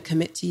 They're going to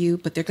commit to you,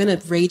 but they're going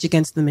to rage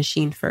against the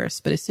machine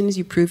first. But as soon as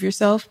you prove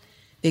yourself,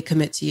 they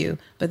commit to you.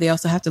 But they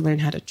also have to learn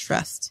how to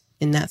trust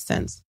in that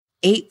sense.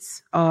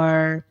 8s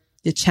are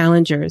the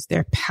challengers.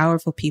 They're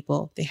powerful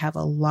people. They have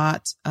a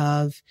lot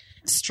of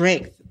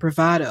strength,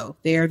 bravado.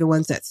 They are the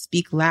ones that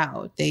speak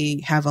loud.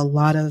 They have a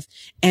lot of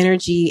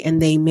energy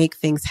and they make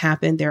things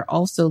happen. They're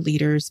also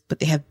leaders, but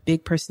they have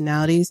big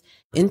personalities.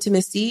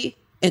 Intimacy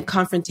and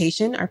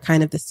confrontation are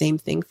kind of the same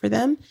thing for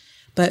them.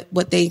 But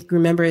what they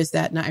remember is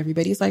that not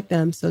everybody's like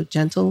them. So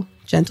gentle,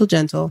 gentle,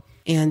 gentle.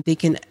 And they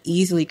can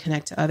easily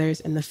connect to others.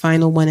 And the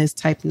final one is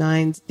type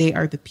 9s. They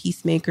are the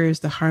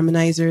peacemakers, the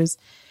harmonizers.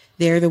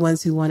 They're the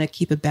ones who want to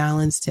keep a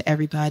balance to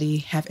everybody,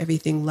 have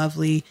everything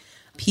lovely.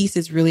 Peace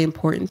is really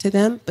important to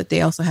them, but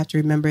they also have to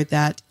remember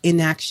that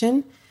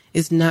inaction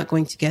is not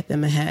going to get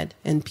them ahead,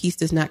 and peace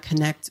does not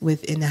connect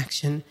with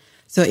inaction.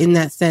 So in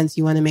that sense,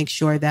 you want to make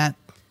sure that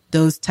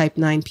those type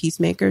 9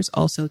 peacemakers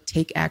also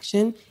take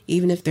action,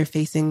 even if they're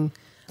facing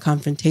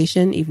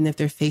confrontation, even if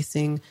they're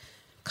facing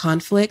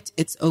conflict.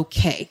 It's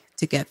okay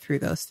to get through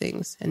those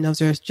things. And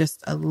those are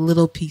just a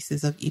little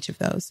pieces of each of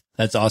those.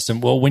 That's awesome.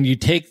 Well, when you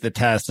take the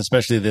test,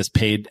 especially this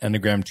paid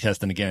Enneagram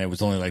test, and again, it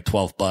was only like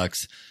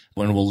 $12,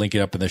 when we'll link it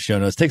up in the show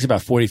notes. It takes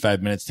about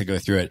 45 minutes to go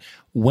through it.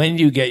 When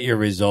you get your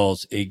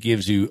results, it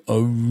gives you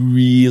a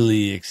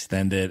really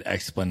extended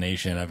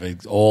explanation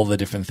of all the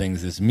different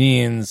things this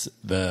means,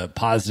 the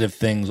positive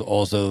things,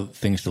 also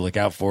things to look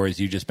out for, as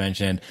you just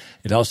mentioned.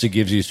 It also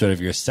gives you sort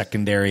of your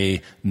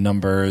secondary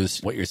numbers,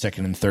 what your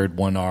second and third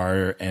one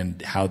are,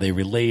 and how they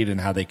relate and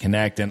how they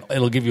connect. And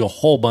it'll give you a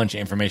whole bunch of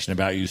information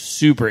about you.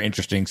 Super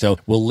interesting. So So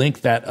we'll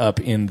link that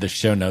up in the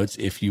show notes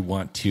if you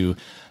want to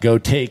go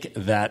take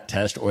that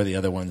test or the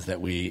other ones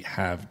that we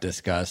have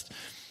discussed.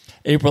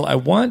 Aprile, I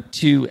want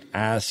to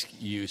ask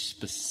you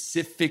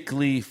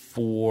specifically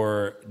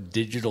for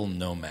digital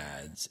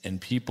nomads and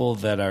people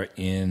that are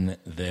in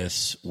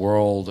this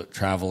world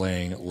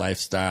traveling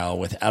lifestyle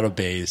without a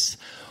base.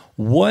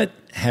 What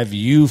have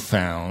you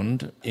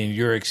found in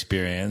your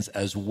experience,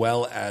 as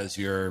well as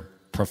your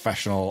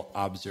professional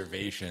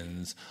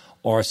observations,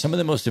 are some of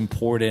the most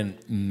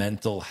important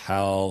mental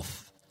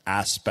health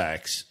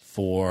aspects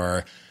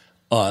for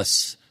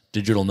us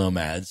digital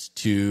nomads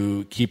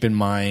to keep in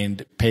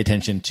mind, pay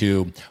attention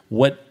to?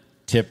 What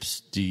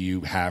tips do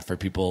you have for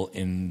people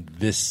in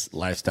this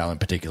lifestyle in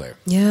particular?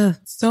 Yeah,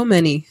 so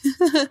many.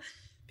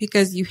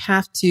 Because you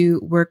have to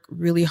work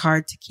really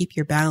hard to keep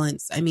your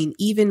balance. I mean,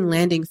 even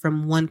landing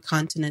from one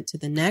continent to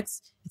the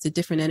next, it's a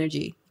different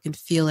energy. You can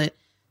feel it.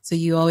 So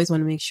you always want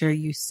to make sure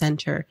you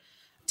center.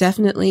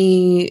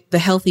 Definitely the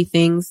healthy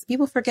things.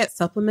 People forget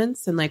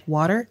supplements and like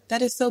water.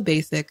 That is so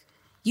basic.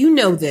 You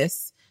know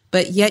this,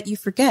 but yet you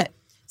forget.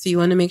 So you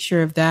want to make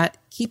sure of that.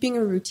 Keeping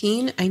a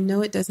routine. I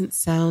know it doesn't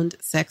sound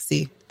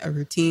sexy, a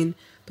routine,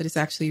 but it's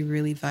actually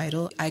really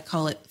vital. I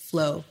call it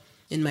flow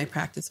in my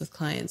practice with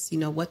clients. You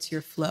know, what's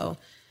your flow?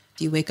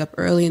 Do you wake up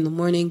early in the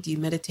morning? Do you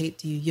meditate?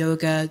 Do you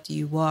yoga? Do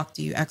you walk?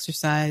 Do you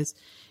exercise?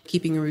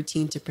 Keeping a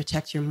routine to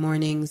protect your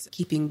mornings,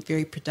 keeping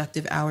very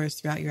productive hours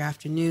throughout your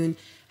afternoon.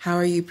 How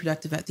are you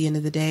productive at the end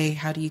of the day?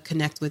 How do you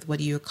connect with what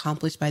do you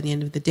accomplish by the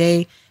end of the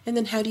day? And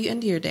then how do you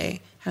end your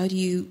day? How do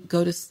you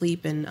go to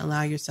sleep and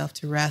allow yourself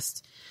to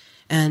rest?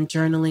 And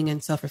journaling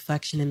and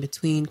self-reflection in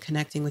between,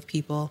 connecting with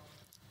people.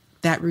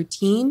 That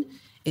routine,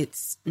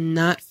 it's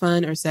not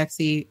fun or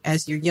sexy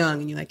as you're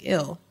young and you're like,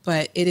 ill,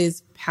 but it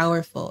is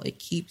powerful. It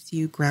keeps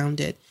you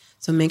grounded.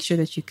 So make sure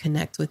that you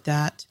connect with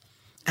that.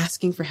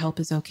 Asking for help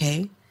is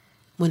okay.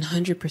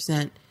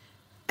 100%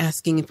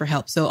 asking for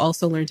help. So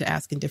also learn to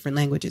ask in different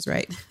languages,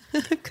 right?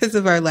 Because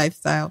of our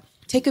lifestyle.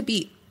 Take a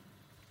beat.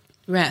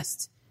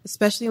 Rest.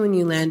 Especially when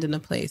you land in a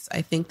place.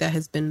 I think that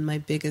has been my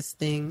biggest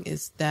thing,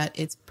 is that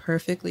it's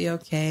perfectly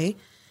okay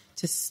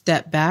to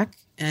step back.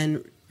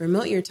 And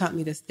remote year taught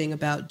me this thing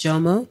about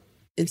JOMO.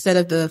 Instead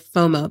of the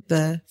FOMO,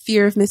 the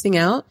fear of missing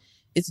out,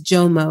 it's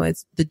JOMO.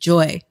 It's the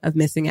joy of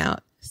missing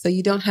out. So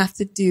you don't have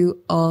to do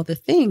all the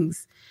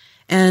things.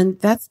 And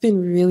that's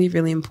been really,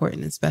 really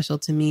important and special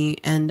to me.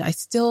 And I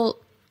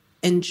still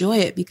enjoy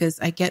it because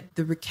I get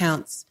the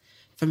recounts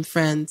from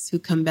friends who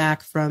come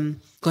back from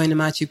going to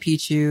Machu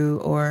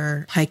Picchu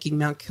or hiking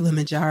Mount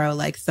Kilimanjaro,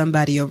 like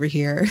somebody over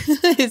here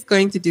is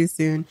going to do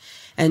soon,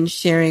 and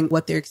sharing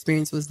what their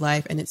experience was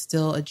like. And it's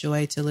still a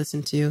joy to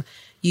listen to.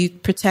 You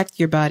protect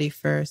your body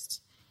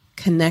first,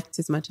 connect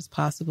as much as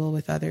possible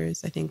with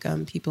others. I think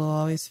people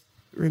always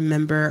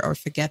remember or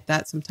forget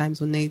that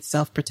sometimes when they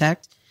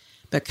self-protect,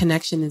 but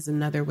connection is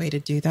another way to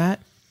do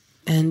that.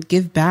 And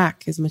give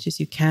back as much as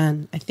you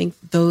can. I think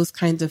those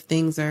kinds of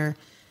things are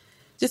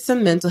just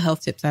some mental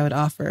health tips I would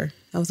offer.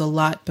 That was a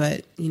lot,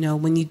 but you know,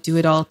 when you do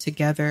it all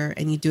together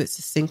and you do it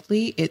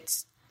succinctly,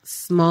 it's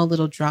small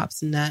little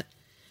drops in that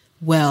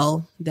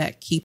well that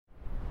keep.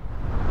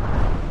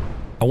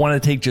 I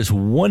want to take just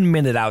 1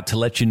 minute out to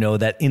let you know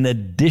that in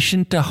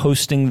addition to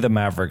hosting the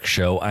Maverick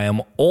Show, I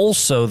am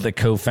also the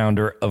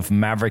co-founder of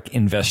Maverick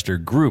Investor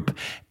Group,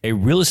 a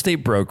real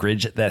estate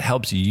brokerage that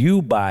helps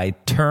you buy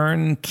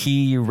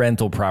turnkey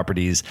rental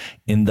properties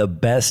in the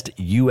best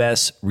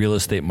U.S. real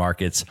estate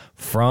markets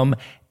from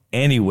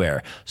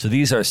anywhere. So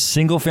these are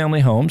single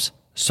family homes,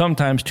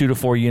 sometimes 2 to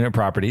 4 unit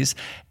properties,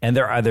 and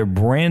they're either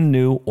brand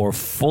new or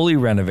fully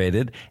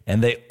renovated,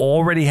 and they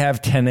already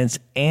have tenants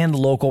and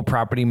local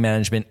property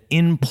management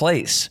in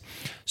place.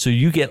 So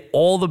you get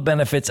all the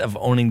benefits of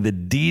owning the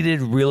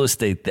deeded real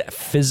estate, the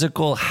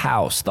physical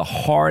house, the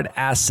hard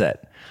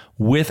asset,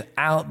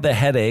 without the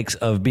headaches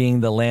of being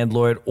the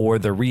landlord or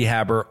the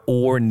rehabber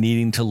or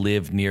needing to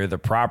live near the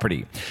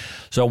property.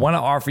 So I want to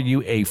offer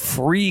you a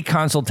free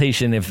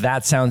consultation if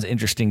that sounds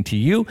interesting to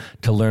you.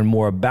 To learn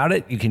more about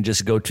it, you can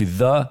just go to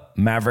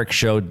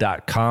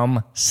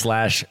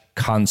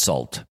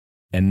themaverickshow.com/consult.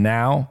 And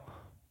now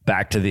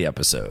back to the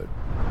episode.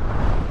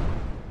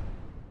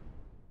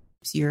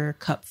 Your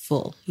cup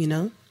full, you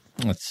know?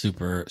 That's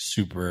super,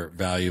 super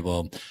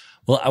valuable.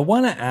 Well, I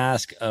want to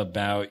ask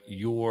about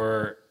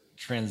your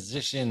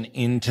transition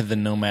into the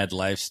nomad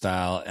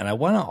lifestyle. And I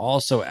want to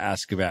also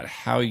ask about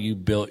how you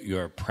built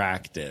your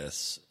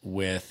practice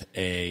with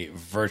a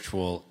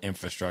virtual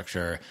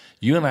infrastructure.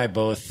 You and I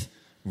both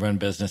run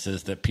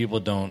businesses that people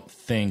don't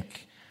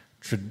think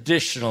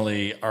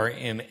traditionally are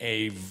in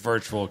a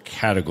virtual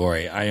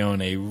category. I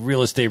own a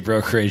real estate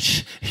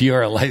brokerage.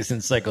 You're a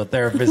licensed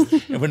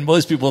psychotherapist. And when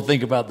most people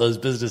think about those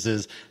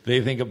businesses,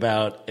 they think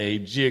about a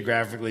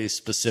geographically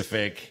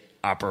specific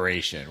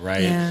operation,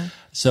 right? Yeah.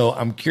 So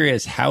I'm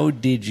curious, how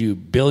did you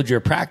build your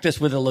practice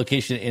with a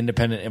location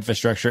independent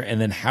infrastructure? And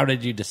then how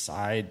did you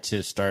decide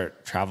to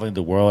start traveling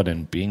the world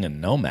and being a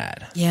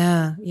nomad?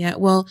 Yeah.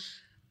 Well,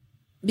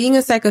 being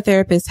a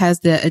psychotherapist has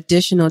the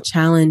additional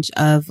challenge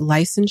of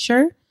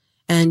licensure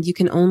and you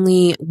can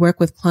only work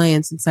with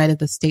clients inside of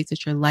the states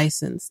that you're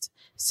licensed.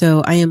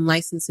 So I am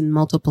licensed in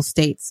multiple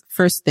states,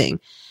 first thing.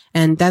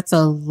 And that's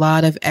a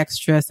lot of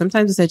extra.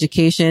 Sometimes it's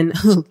education,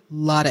 a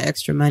lot of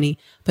extra money,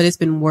 but it's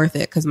been worth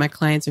it because my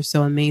clients are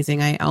so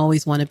amazing. I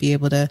always want to be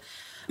able to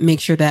make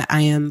sure that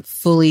I am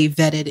fully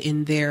vetted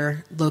in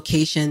their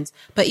locations.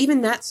 But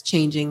even that's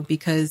changing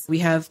because we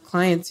have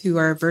clients who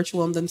are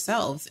virtual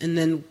themselves. And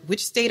then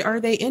which state are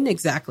they in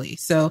exactly?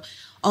 So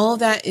all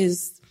that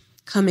is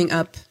coming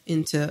up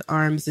into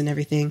arms and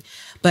everything.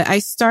 But I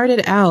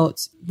started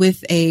out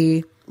with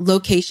a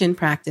location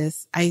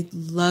practice. I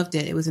loved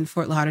it. It was in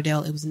Fort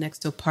Lauderdale. It was next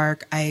to a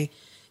park. I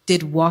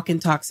did walk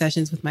and talk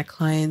sessions with my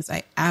clients.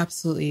 I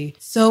absolutely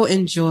so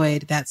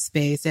enjoyed that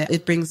space.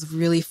 It brings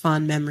really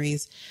fond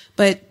memories.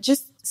 But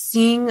just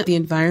seeing the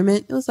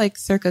environment, it was like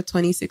circa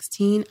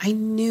 2016. I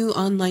knew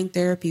online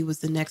therapy was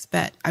the next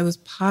bet. I was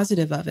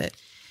positive of it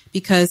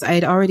because I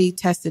had already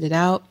tested it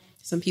out.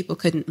 Some people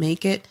couldn't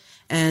make it.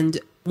 And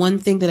one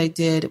thing that I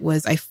did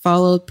was I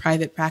followed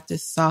private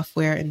practice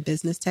software and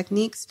business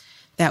techniques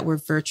that were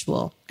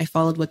virtual. I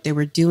followed what they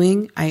were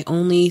doing. I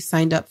only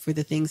signed up for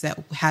the things that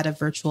had a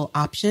virtual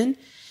option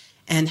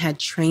and had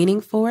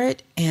training for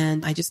it.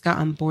 And I just got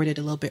onboarded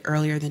a little bit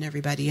earlier than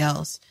everybody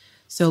else.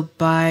 So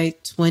by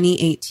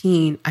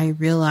 2018, I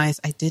realized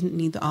I didn't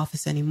need the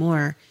office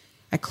anymore.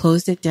 I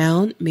closed it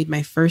down, made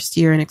my first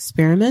year an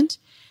experiment,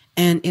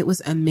 and it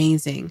was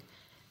amazing.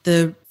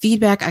 The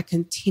feedback I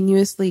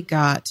continuously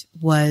got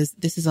was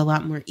this is a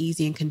lot more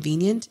easy and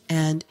convenient.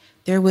 And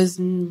there was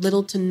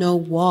little to no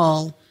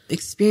wall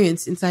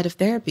experience inside of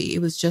therapy. It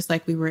was just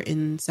like we were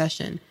in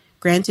session.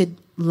 Granted,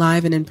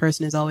 live and in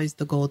person is always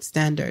the gold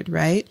standard,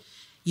 right?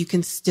 You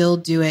can still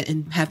do it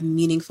and have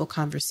meaningful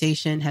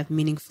conversation, have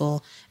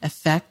meaningful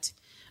effect.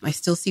 I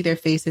still see their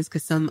faces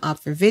because some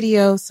opt for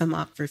video, some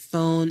opt for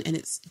phone, and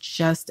it's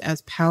just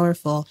as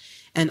powerful.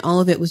 And all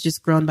of it was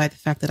just grown by the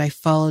fact that I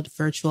followed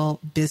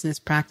virtual business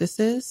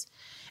practices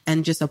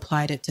and just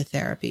applied it to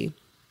therapy.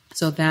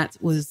 So that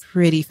was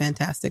pretty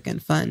fantastic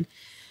and fun.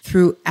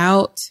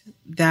 Throughout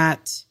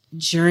that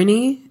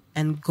journey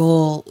and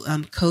goal,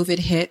 COVID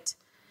hit.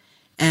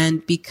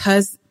 And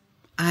because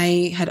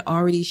I had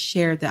already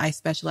shared that I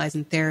specialize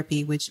in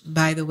therapy, which,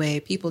 by the way,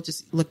 people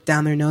just looked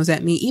down their nose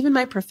at me. Even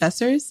my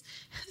professors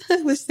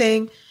was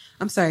saying,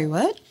 I'm sorry,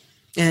 what?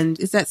 And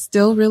is that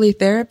still really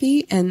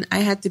therapy? And I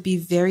had to be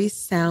very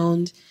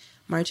sound,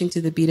 marching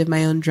to the beat of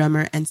my own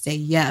drummer and say,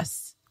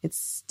 yes, it's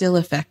still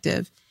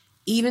effective.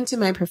 Even to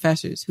my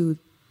professors who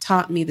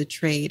taught me the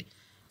trade,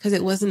 because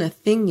it wasn't a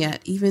thing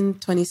yet. Even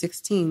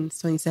 2016,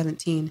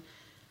 2017,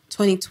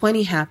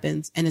 2020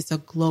 happens and it's a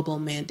global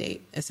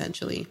mandate,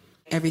 essentially.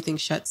 Everything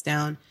shuts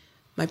down.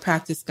 My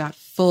practice got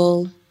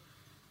full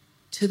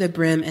to the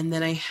brim. And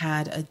then I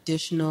had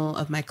additional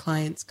of my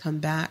clients come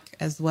back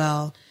as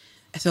well.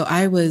 So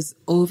I was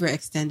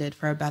overextended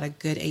for about a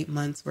good 8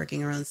 months,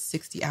 working around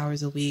 60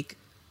 hours a week,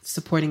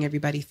 supporting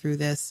everybody through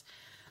this.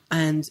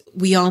 And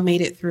we all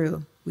made it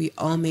through. We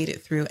all made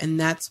it through. And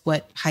that's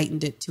what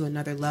heightened it to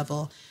another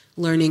level,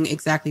 learning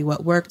exactly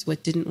what worked,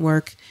 what didn't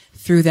work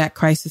through that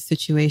crisis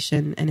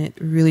situation. And it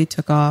really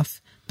took off.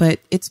 But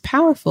it's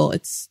powerful.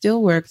 It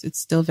still works. It's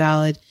still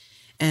valid.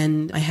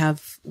 And I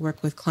have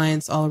worked with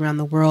clients all around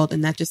the world.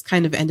 And that just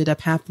kind of ended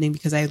up happening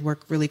because I had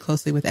worked really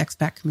closely with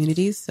expat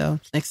communities. So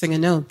next thing I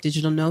know,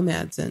 digital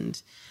nomads and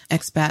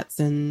expats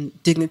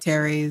and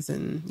dignitaries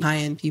and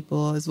high-end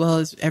people, as well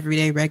as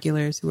everyday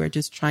regulars who are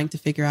just trying to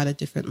figure out a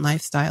different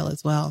lifestyle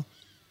as well.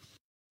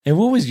 And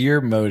what was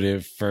your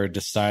motive for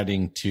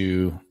deciding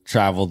to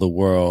travel the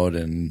world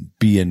and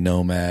be a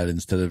nomad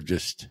instead of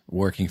just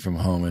working from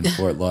home in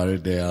Fort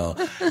Lauderdale?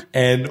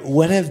 And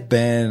what have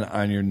been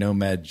on your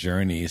nomad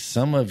journey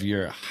some of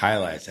your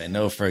highlights? I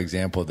know, for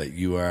example, that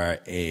you are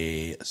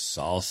a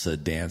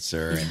salsa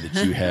dancer and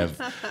that you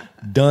have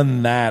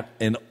done that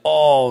in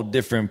all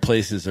different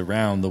places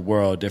around the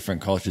world,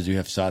 different cultures. You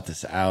have sought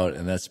this out,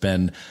 and that's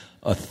been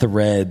a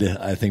thread,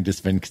 I think,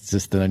 just been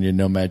consistent on your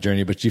nomad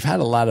journey, but you've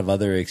had a lot of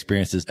other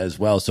experiences as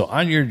well. So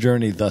on your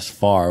journey thus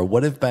far,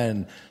 what have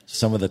been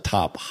some of the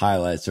top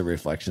highlights or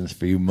reflections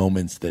for you,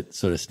 moments that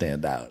sort of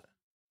stand out?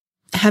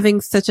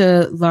 Having such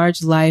a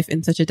large life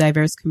in such a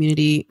diverse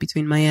community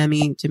between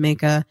Miami,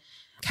 Jamaica,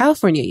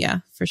 California, yeah,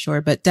 for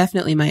sure, but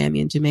definitely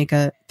Miami and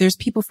Jamaica. There's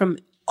people from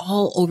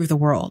all over the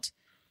world,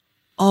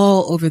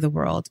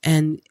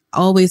 and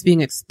always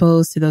being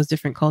exposed to those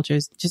different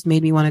cultures just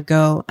made me want to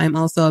go. I'm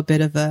also a bit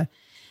of a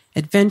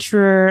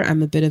adventurer.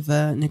 I'm a bit of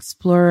an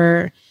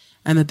explorer.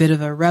 I'm a bit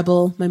of a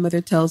rebel. My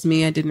mother tells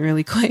me. I didn't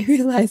really quite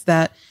realize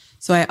that.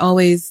 So I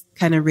always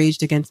kind of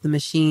raged against the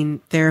machine.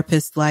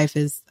 Therapist life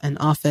is an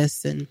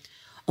office and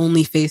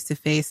only face to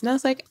face. And I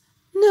was like,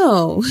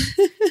 no.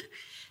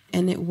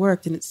 And it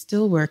worked, and it's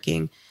still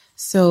working.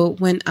 So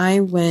when I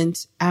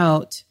went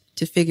out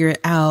to figure it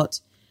out,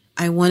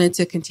 I wanted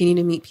to continue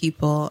to meet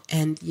people.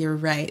 And you're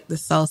right, the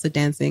salsa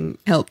dancing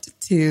helped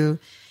too.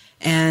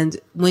 And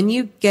when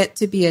you get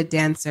to be a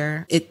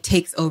dancer, it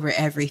takes over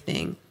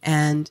everything.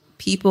 And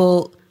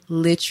people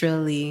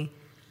literally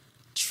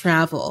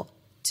travel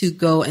to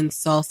go and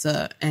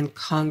salsa and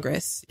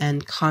congress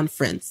and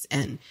conference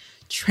and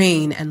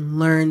train and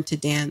learn to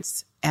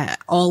dance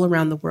all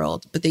around the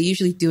world. But they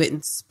usually do it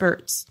in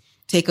spurts.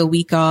 Take a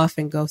week off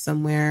and go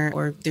somewhere,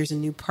 or there's a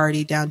new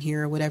party down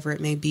here or whatever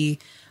it may be.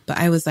 But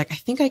I was like, I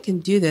think I can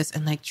do this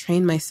and like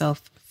train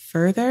myself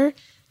further.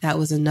 That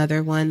was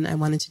another one I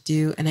wanted to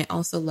do. And I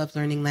also love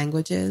learning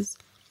languages.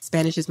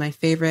 Spanish is my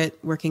favorite,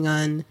 working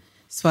on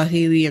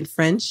Swahili and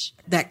French.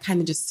 That kind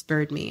of just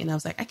spurred me. And I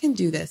was like, I can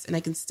do this and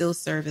I can still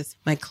service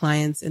my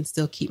clients and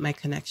still keep my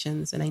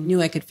connections. And I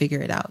knew I could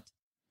figure it out.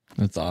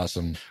 That's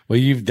awesome. Well,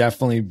 you've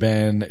definitely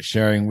been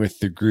sharing with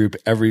the group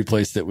every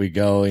place that we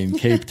go. In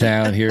Cape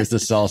Town, here's the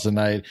salsa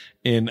night.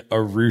 In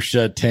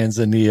Arusha,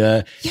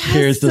 Tanzania,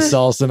 here's the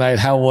salsa night.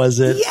 How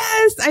was it?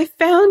 Yes, I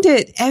found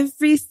it.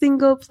 Every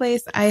single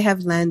place I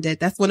have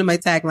landed. That's one of my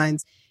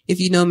taglines. If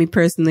you know me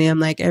personally, I'm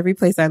like, every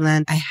place I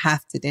land, I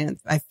have to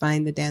dance. I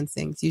find the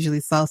dancing. It's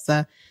usually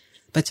salsa,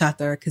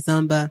 bachata, or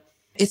kizomba.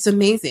 It's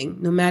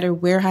amazing. No matter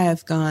where I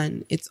have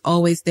gone, it's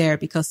always there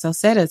because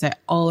salseras are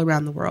all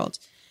around the world.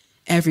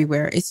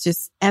 Everywhere. It's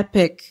just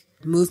epic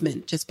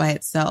movement just by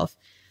itself.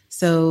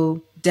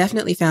 So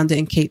definitely found it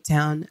in Cape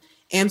Town.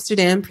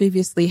 Amsterdam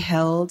previously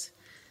held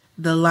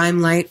the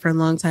limelight for a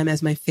long time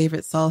as my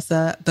favorite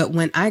salsa. But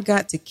when I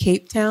got to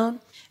Cape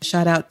Town,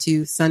 shout out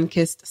to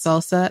Sunkissed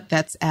Salsa.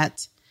 That's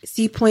at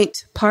Sea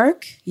Point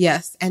Park.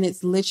 Yes. And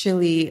it's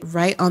literally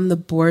right on the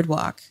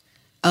boardwalk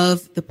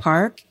of the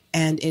park.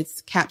 And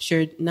it's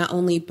captured not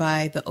only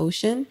by the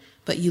ocean,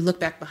 but you look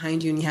back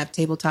behind you and you have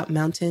Tabletop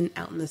Mountain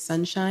out in the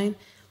sunshine.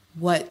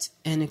 What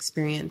an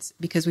experience,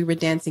 because we were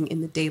dancing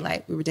in the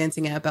daylight. We were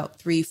dancing at about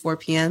 3, 4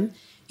 p.m.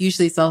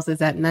 Usually salsa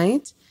is at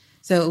night.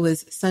 So it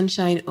was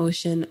sunshine,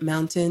 ocean,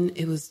 mountain.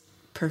 It was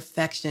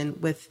perfection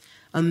with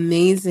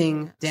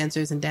amazing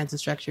dancers and dance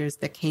instructors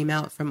that came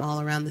out from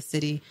all around the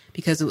city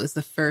because it was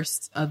the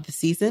first of the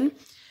season.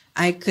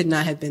 I could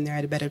not have been there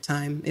at a better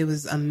time. It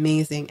was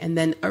amazing. And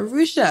then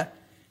Arusha,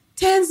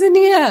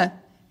 Tanzania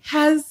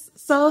has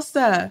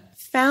salsa,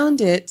 found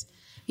it.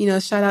 You know,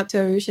 shout out to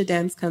Arusha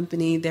Dance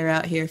Company. They're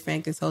out here.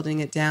 Frank is holding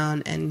it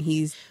down and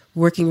he's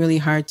working really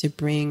hard to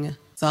bring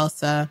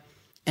salsa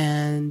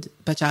and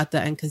bachata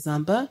and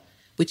kizomba,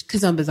 which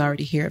kizomba is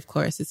already here, of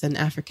course. It's an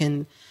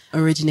African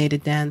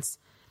originated dance.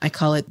 I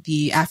call it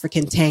the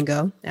African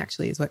tango,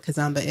 actually, is what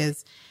kizomba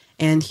is.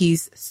 And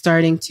he's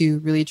starting to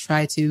really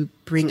try to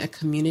bring a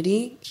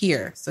community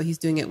here. So he's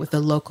doing it with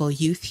the local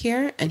youth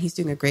here and he's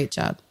doing a great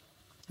job.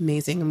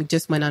 Amazing. And we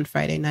just went on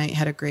Friday night,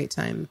 had a great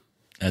time.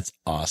 That's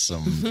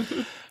awesome.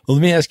 Well,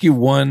 let me ask you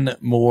one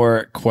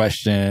more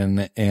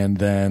question and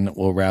then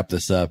we'll wrap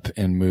this up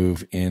and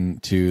move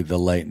into the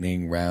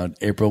lightning round.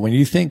 April, when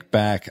you think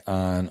back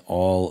on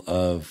all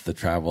of the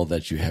travel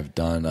that you have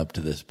done up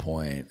to this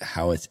point,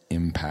 how it's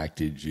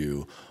impacted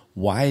you,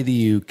 why do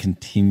you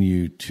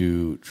continue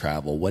to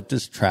travel? What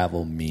does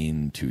travel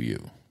mean to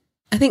you?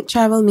 I think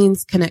travel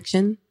means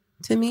connection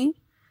to me.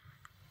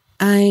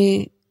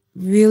 I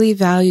really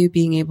value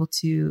being able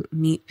to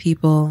meet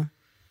people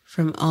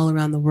from all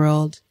around the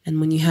world.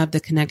 And when you have the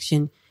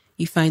connection,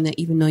 you find that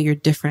even though you're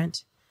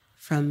different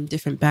from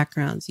different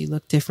backgrounds, you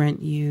look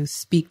different, you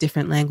speak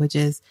different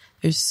languages,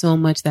 there's so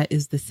much that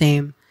is the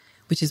same,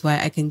 which is why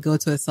I can go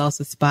to a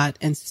salsa spot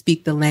and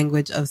speak the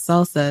language of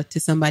salsa to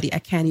somebody I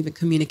can't even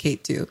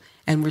communicate to,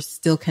 and we're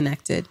still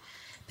connected.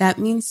 That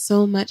means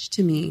so much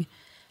to me.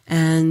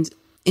 And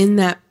in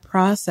that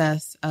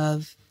process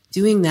of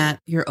doing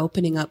that, you're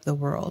opening up the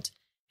world.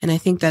 And I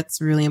think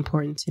that's really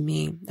important to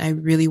me. I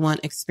really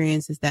want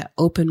experiences that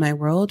open my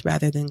world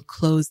rather than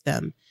close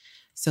them.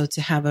 So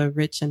to have a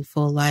rich and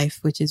full life,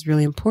 which is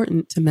really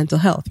important to mental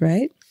health,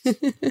 right?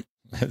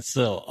 That's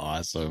so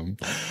awesome.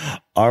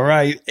 All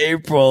right,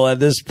 April,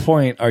 at this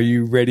point, are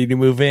you ready to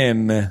move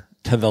in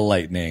to the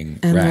lightning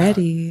round? I'm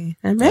ready.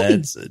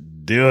 Let's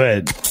do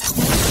it.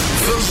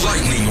 The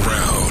lightning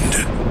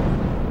round.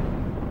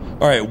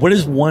 All right. What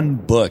is one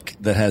book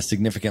that has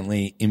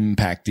significantly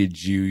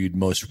impacted you you'd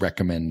most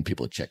recommend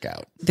people check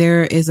out?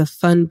 There is a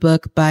fun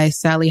book by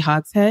Sally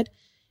Hogshead.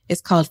 It's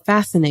called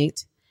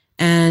Fascinate.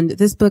 And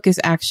this book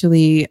is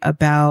actually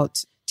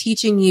about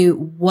teaching you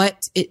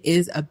what it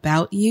is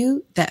about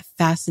you that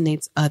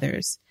fascinates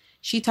others.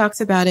 She talks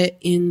about it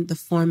in the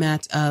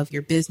format of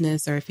your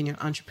business or if you're an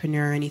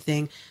entrepreneur or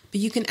anything,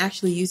 but you can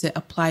actually use it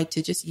applied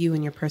to just you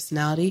and your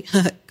personality.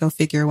 Go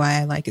figure why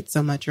I like it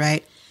so much,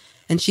 right?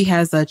 And she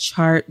has a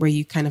chart where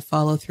you kind of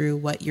follow through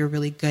what you're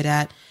really good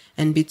at.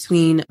 And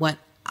between what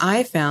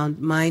I found,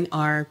 mine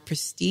are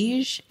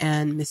prestige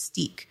and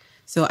mystique.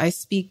 So I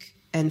speak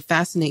and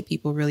fascinate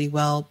people really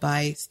well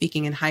by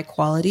speaking in high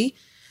quality,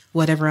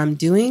 whatever I'm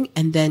doing,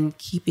 and then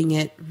keeping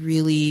it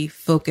really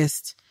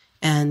focused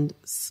and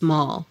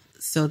small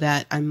so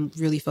that I'm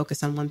really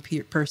focused on one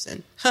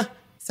person.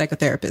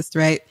 Psychotherapist,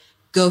 right?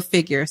 Go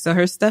figure. So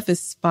her stuff is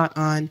spot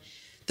on.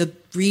 The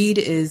read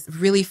is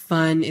really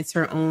fun. It's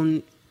her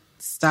own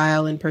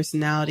style and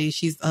personality.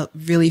 She's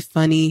really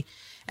funny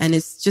And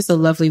it's just a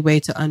lovely way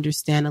to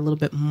understand a little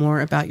bit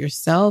more about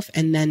yourself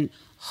and then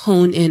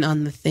hone in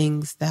on the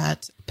things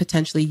that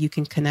potentially you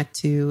can connect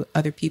to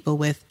other people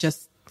with,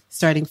 just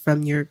starting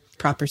from your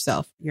proper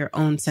self, your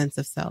own sense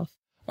of self.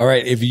 All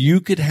right. If you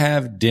could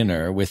have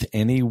dinner with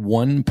any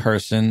one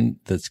person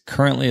that's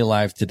currently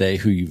alive today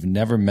who you've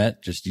never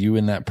met, just you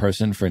and that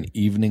person for an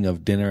evening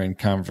of dinner and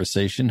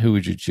conversation, who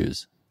would you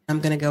choose? I'm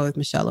going to go with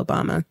Michelle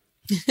Obama.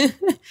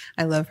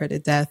 I love her to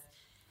death.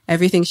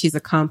 Everything she's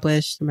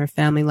accomplished from her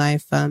family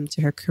life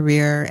to her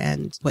career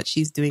and what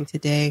she's doing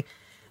today,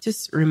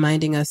 just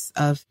reminding us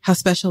of how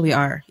special we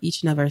are,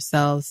 each and of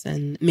ourselves,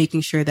 and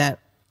making sure that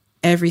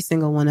every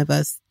single one of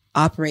us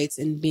operates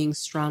in being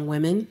strong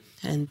women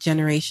and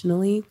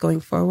generationally going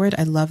forward.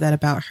 I love that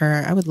about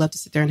her. I would love to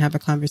sit there and have a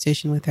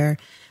conversation with her.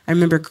 I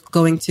remember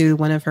going to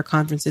one of her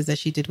conferences that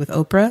she did with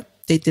Oprah.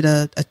 They did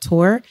a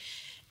tour,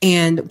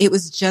 and it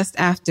was just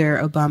after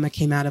Obama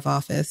came out of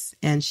office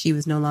and she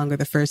was no longer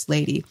the first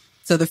lady.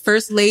 So the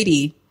first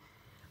lady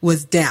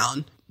was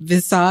down.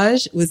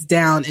 Visage was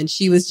down, and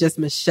she was just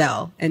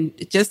Michelle. And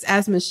just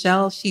as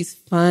Michelle, she's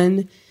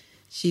fun.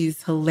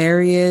 She's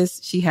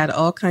hilarious. She had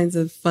all kinds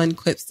of fun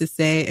quips to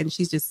say, and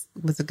she just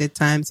was a good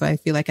time. So I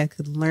feel like I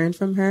could learn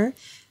from her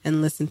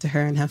and listen to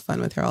her and have fun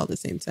with her all at the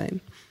same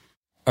time.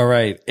 All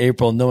right,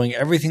 April, knowing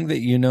everything that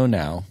you know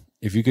now,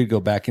 if you could go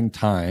back in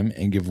time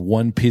and give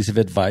one piece of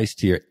advice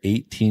to your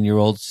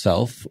 18-year-old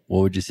self,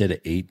 what would you say to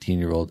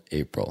 18-year-old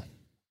April?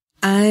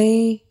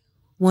 I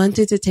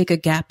wanted to take a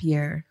gap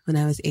year when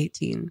I was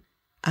 18.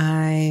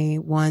 I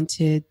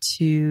wanted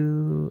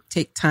to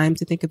take time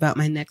to think about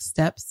my next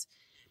steps,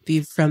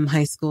 be from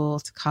high school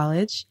to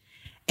college.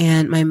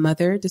 And my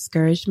mother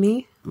discouraged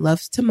me,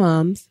 loves to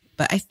moms,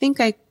 but I think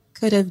I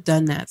could have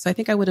done that. So I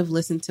think I would have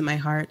listened to my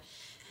heart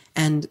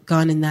and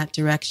gone in that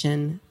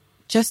direction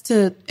just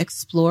to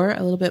explore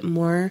a little bit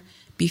more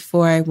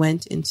before I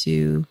went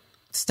into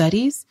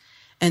studies.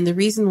 And the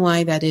reason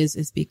why that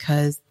is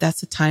because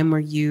that's a time where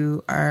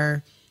you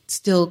are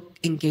still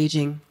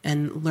engaging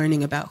and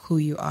learning about who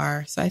you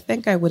are. So I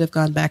think I would have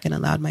gone back and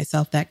allowed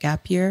myself that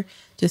gap year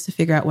just to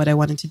figure out what I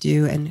wanted to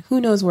do. And who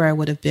knows where I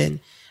would have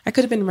been. I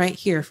could have been right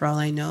here for all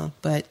I know,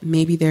 but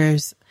maybe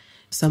there's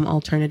some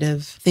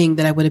alternative thing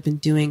that I would have been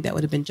doing that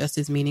would have been just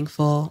as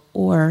meaningful,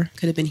 or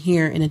could have been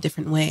here in a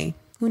different way.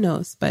 Who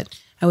knows? But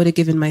I would have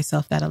given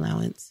myself that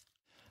allowance.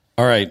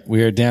 All right,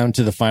 we are down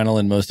to the final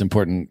and most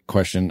important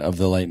question of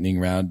the lightning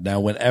round. Now,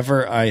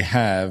 whenever I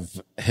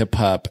have hip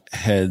hop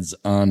heads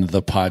on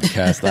the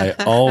podcast,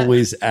 I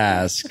always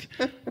ask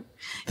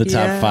the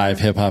top 5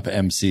 hip hop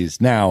MCs.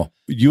 Now,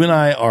 you and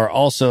I are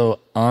also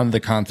on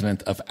the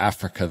continent of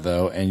Africa,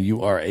 though, and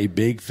you are a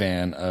big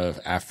fan of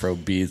Afro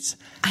beats.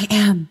 I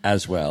am.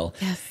 As well.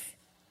 Yes.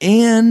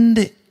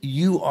 And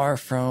you are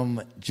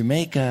from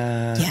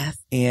Jamaica. Yes.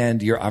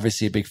 And you're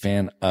obviously a big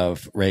fan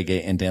of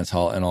reggae and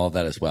dancehall and all of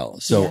that as well.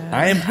 So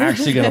I am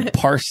actually going to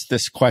parse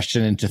this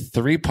question into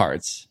 3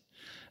 parts.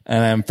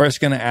 And I'm first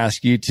going to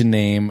ask you to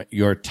name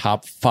your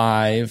top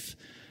 5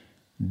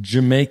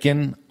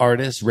 Jamaican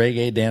artists,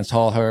 reggae,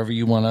 dancehall, however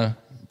you want to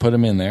put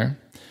them in there.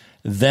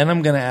 Then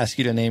I'm going to ask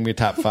you to name your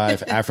top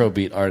 5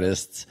 Afrobeat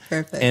artists.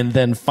 Perfect. And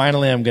then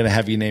finally, I'm going to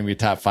have you name your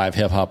top 5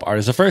 hip hop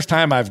artists. The first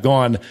time I've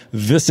gone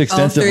this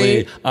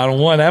extensively on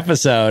one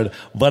episode,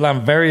 but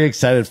I'm very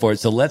excited for it.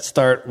 So let's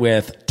start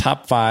with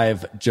top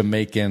 5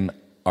 Jamaican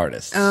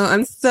artists. Oh,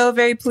 I'm so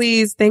very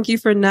pleased. Thank you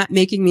for not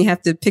making me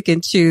have to pick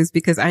and choose,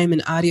 because I am an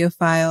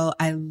audiophile.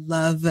 I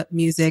love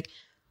music.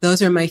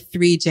 Those are my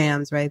 3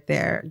 jams right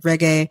there.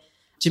 Reggae,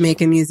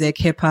 Jamaican music,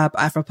 hip hop,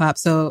 Afropop.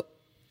 So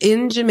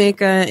in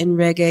Jamaica, in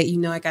reggae, you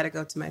know I got to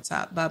go to my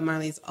top. Bob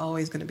Marley's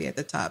always going to be at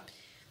the top.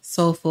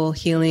 Soulful,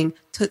 healing,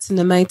 Toots and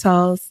the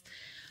Maytals,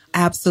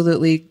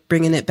 absolutely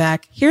bringing it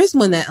back. Here's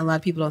one that a lot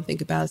of people don't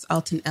think about, is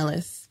Alton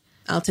Ellis.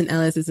 Alton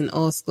Ellis is an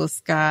old school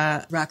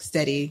ska,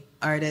 rocksteady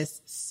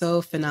artist,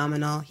 so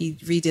phenomenal. He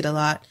redid a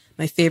lot.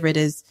 My favorite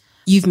is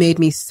You've Made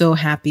Me So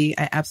Happy.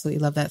 I absolutely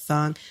love that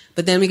song.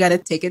 But then we got to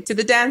take it to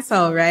the dance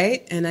hall,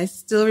 right? And I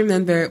still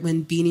remember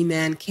when Beanie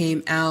Man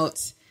came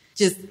out,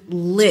 just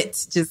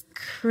lit, just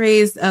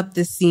crazed up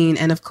the scene.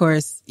 And of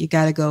course, you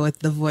got to go with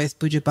the voice,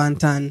 Buju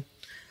Banton.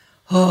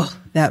 Oh,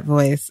 that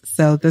voice.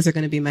 So those are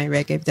going to be my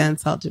reggae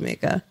dancehall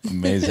Jamaica.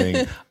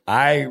 Amazing.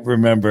 I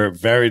remember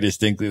very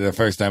distinctly the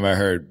first time I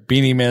heard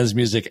Beanie Man's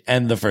music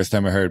and the first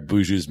time I heard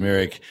Buju's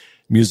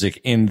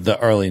music in the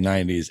early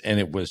 90s. And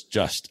it was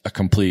just a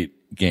complete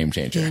game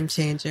changer. Game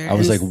changer. I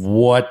was like,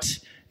 what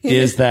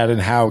is that,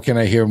 and how can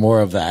I hear more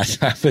of that?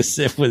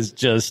 It was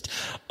just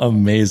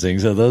amazing.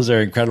 So those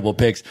are incredible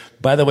picks.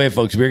 By the way,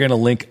 folks, we're going to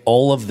link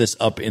all of this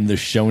up in the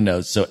show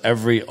notes. So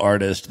every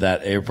artist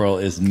that April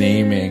is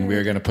naming,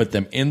 we're going to put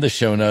them in the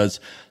show notes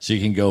so you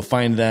can go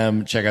find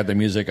them, check out their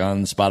music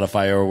on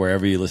Spotify or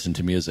wherever you listen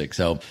to music.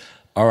 So,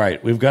 all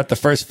right, we've got the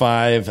first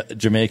 5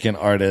 Jamaican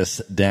artists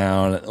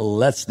down.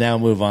 Let's now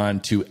move on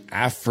to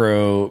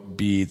Afro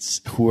beats.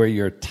 Who are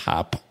your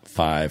top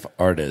 5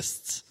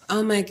 artists?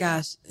 Oh my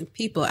gosh,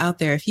 people out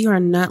there, if you are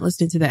not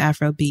listening to the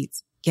Afro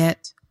beats,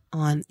 get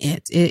on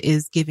it. It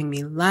is giving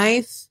me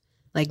life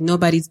like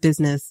nobody's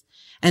business.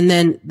 And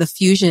then the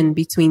fusion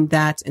between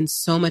that and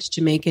so much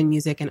Jamaican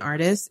music and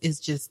artists is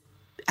just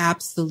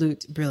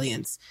absolute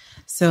brilliance.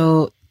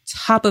 So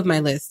top of my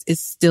list is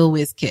still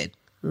Wizkid.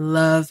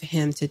 Love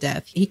him to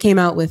death. He came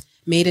out with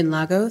Made in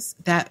Lagos.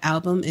 That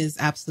album is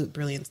absolute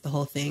brilliance, the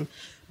whole thing.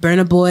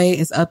 Burna Boy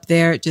is up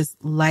there just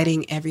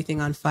lighting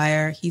everything on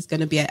fire. He's going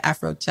to be at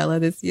Afrochella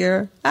this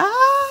year.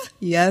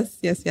 Yes.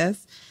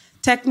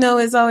 Techno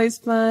is always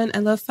fun. I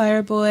love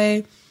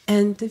Fireboy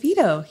and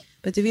Davido.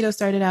 But Davido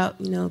started out,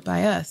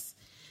 by us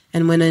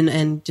and went in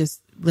and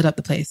just lit up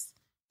the place.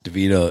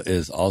 Davido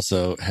is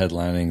also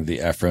headlining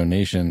the Afro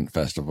Nation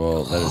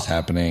Festival that is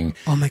happening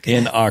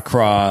in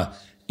Accra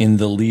in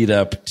the lead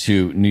up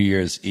to New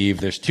Year's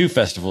Eve. There's 2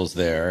 festivals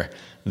there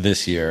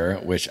this year,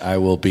 which I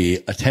will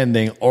be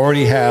attending.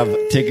 Already have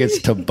tickets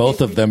to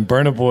both of them.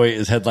 Burna Boy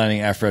is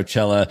headlining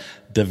Afrochella.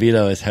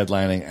 Davido is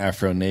headlining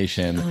Afro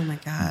Nation. Oh my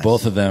gosh.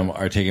 Both of them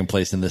are taking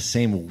place in the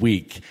same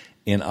week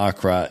in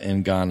Accra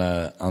in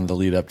Ghana on the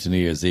lead up to New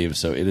Year's Eve.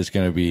 So it is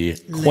going to be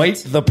quite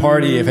the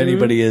party if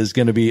anybody is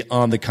going to be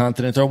on the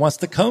continent or wants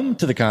to come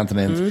to the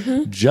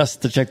continent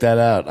just to check that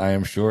out. I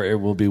am sure it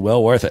will be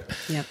well worth it.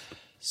 Yep.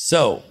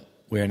 So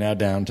we are now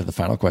down to the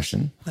final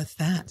question. What's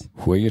that?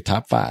 Who are your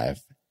top 5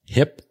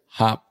 hip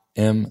hop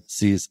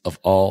MCs of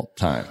all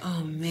time?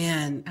 Oh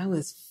man, I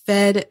was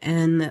fed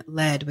and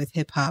led with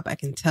hip hop. I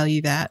can tell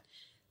you that.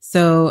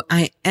 So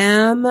I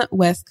am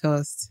West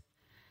Coast.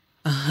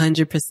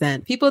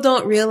 100%. People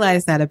don't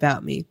realize that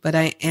about me, but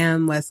I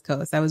am West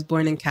Coast. I was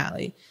born in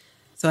Cali.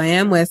 So I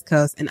am West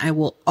Coast and I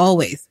will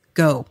always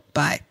go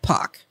by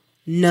Pac.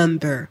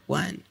 Number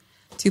 1.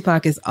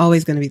 Tupac is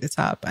always going to be the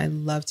top. I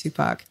love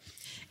Tupac.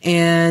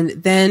 And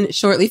then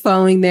shortly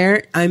following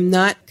there, I'm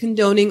not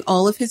condoning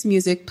all of his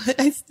music, but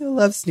I still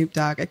love Snoop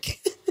Dogg.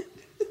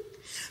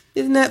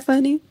 Isn't that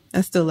funny?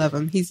 I still love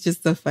him. He's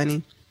just so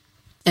funny.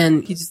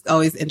 And he's just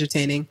always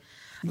entertaining.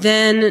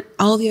 Then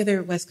all the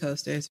other West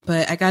Coasters,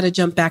 but I got to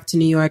jump back to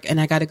New York and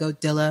I got to go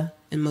Dilla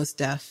and Mos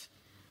Def.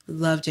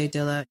 Love J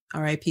Dilla,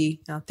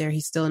 R.I.P. out there.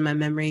 He's still in my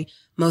memory.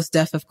 Mos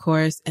Def, of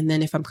course. And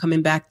then if I'm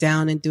coming back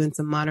down and doing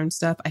some modern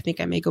stuff, I think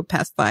I may go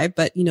past 5,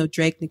 but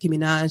Drake, Nicki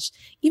Minaj,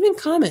 even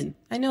Common.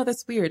 I know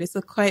that's weird. It's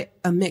quite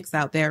a mix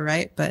out there,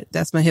 right? But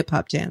that's my hip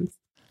hop jams.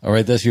 All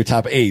right, that's your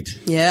top 8.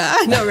 Yeah,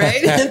 I know,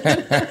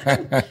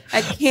 right?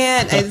 I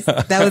can't.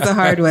 That was a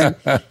hard one.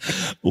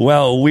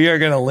 Well, we are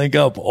going to link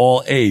up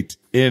all 8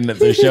 in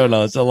the show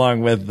notes,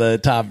 along with the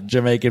top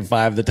Jamaican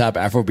 5, the top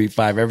Afrobeat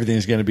 5.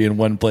 Everything's going to be in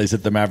one place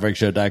at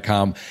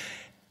themaverickshow.com.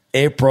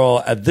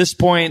 April, at this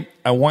point,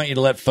 I want you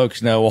to let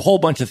folks know a whole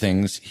bunch of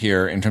things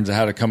here in terms of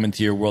how to come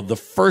into your world. The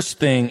first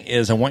thing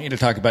is I want you to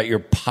talk about your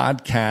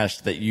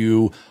podcast that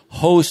you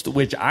host,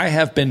 which I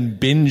have been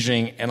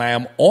binging, and I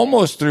am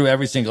almost through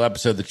every single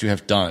episode that you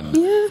have done.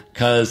 Yeah.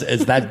 Because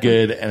it's that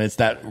good and it's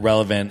that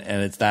relevant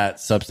and it's that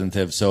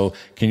substantive. So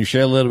can you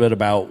share a little bit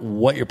about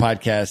what your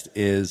podcast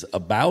is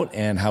about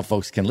and how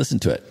folks can listen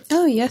to it?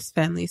 Oh, yes,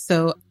 family.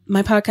 So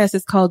my podcast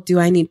is called Do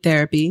I Need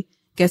Therapy?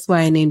 Guess why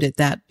I named it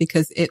that?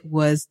 Because it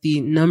was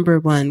the number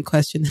 1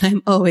 question that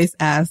I'm always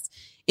asked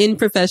in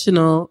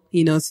professional,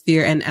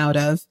 sphere and out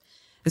of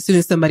as soon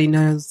as somebody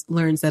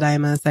learns that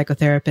I'm a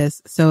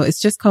psychotherapist. So it's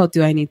just called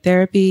Do I Need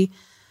Therapy?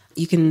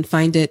 You can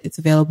find it. It's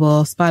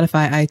available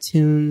Spotify,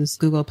 iTunes,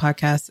 Google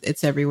Podcasts.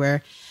 It's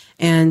everywhere.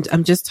 And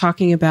I'm just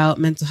talking about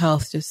mental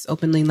health, just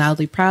openly,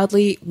 loudly,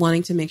 proudly,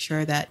 wanting to make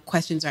sure that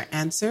questions are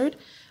answered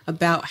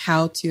about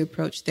how to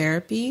approach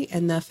therapy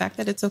and the fact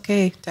that it's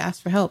okay to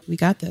ask for help. We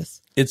got this.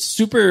 It's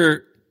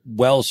super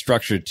well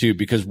structured too,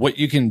 because what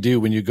you can do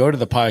when you go to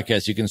the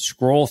podcast, you can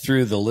scroll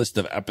through the list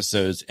of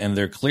episodes and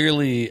they're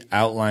clearly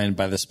outlined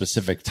by the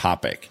specific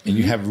topic. And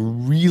you have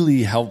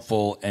really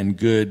helpful and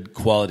good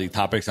quality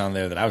topics on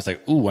there that I was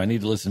like, ooh, I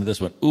need to listen to this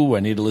one. Ooh, I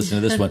need to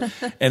listen to this one.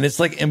 And it's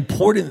like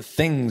important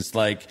things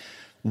like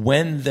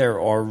when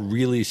there are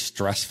really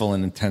stressful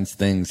and intense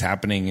things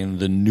happening in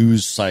the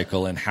news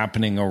cycle and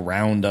happening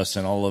around us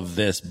and all of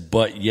this,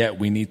 but yet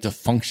we need to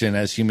function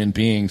as human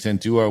beings and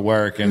do our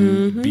work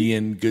and be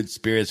in good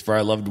spirits for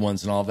our loved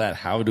ones and all of that.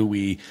 How do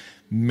we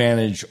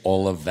manage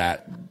all of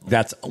that?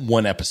 That's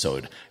one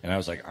episode. And I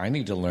was like, I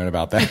need to learn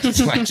about that.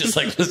 So I just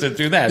listen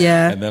through that.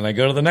 Yeah. And then I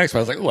go to the next one.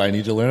 I was like, oh, I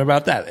need to learn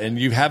about that. And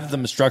you have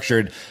them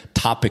structured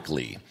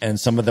topically. And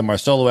some of them are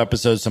solo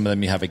episodes. Some of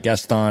them you have a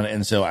guest on.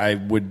 And so I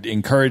would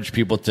encourage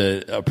people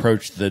to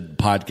approach the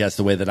podcast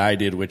the way that I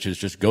did, which is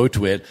just go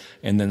to it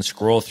and then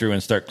scroll through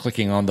and start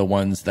clicking on the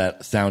ones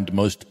that sound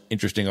most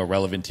interesting or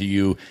relevant to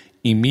you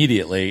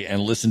immediately and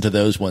listen to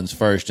those ones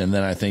first. And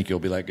then I think you'll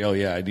be like, oh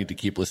yeah, I need to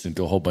keep listening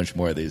to a whole bunch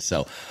more of these.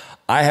 So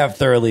I have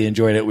thoroughly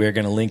enjoyed it. We're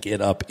going to link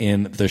it up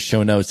in the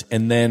show notes.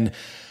 And then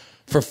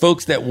for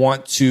folks that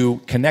want to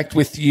connect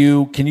with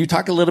you, can you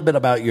talk a little bit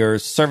about your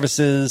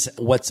services,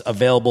 what's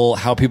available,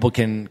 how people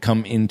can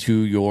come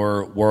into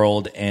your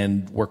world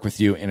and work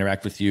with you,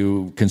 interact with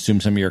you,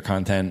 consume some of your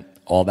content,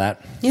 all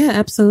that? Yeah,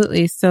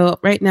 absolutely. So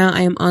right now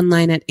I am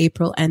online at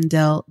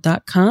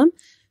aprileandelle.com.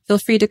 Feel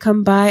free to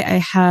come by. I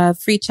have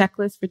free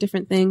checklists for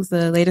different things.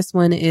 The latest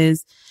one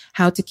is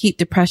how to keep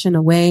depression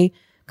away.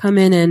 come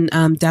in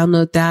and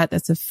download that.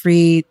 That's a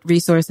free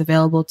resource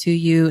available to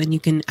you, and you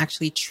can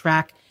actually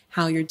track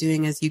how you're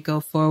doing as you go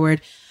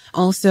forward.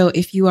 Also,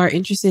 if you are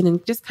interested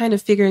in just kind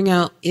of figuring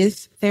out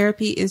if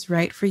therapy is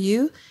right for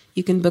you,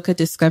 you can book a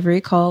discovery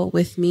call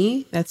with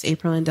me. That's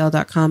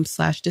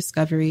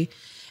aprileandelle.com/discovery.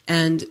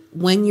 And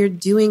when you're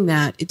doing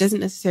that, it doesn't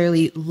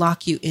necessarily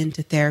lock you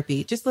into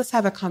therapy. Just let's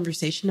have a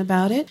conversation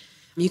about it.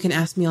 You can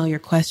ask me all your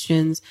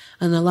questions.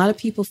 And a lot of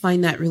people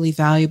find that really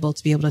valuable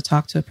to be able to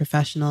talk to a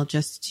professional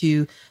just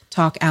to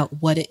talk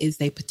out what it is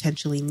they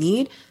potentially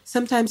need.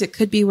 Sometimes it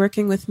could be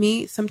working with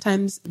me,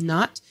 sometimes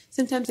not.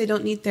 Sometimes they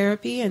don't need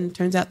therapy and it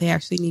turns out they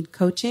actually need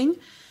coaching.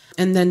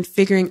 And then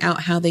figuring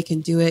out how they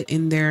can do it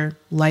in their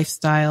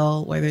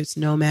lifestyle, whether it's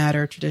nomad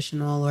or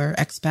traditional or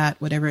expat,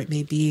 whatever it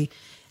may be.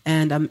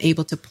 And I'm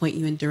able to point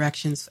you in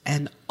directions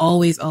and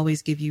always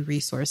give you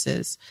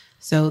resources.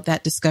 So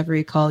that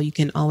discovery call, you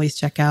can always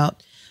check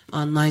out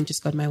online.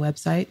 Just go to my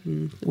website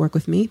and work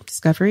with me,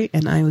 Discovery,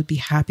 and I would be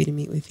happy to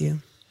meet with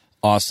you.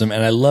 Awesome.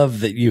 And I love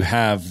that you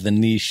have the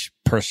niche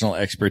personal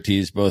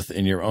expertise, both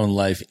in your own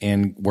life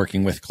and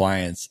working with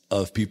clients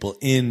of people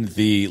in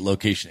the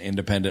location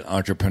independent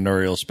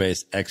entrepreneurial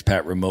space,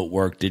 expat, remote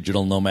work,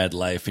 digital nomad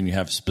life, and you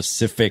have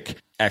specific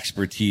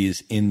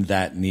expertise in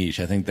that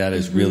niche. I think that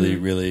is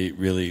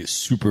really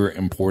super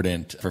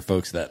important for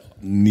folks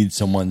that need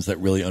someone that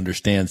really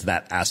understands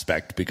that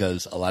aspect,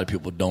 because a lot of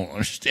people don't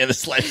understand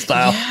this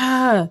lifestyle.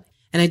 Yeah.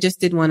 And I just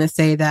did want to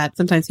say that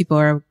sometimes people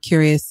are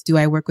curious, do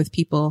I work with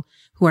people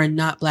who are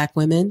not Black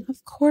women?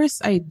 Of course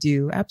I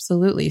do.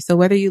 Absolutely. So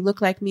whether you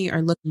look like me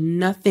or look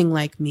nothing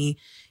like me,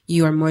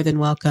 you are more than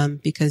welcome,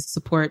 because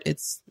support,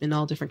 it's in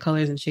all different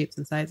colors and shapes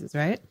and sizes,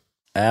 right?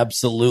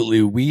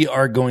 Absolutely. We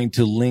are going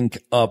to link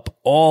up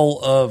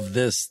all of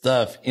this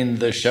stuff in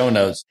the show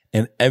notes,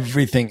 and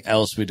everything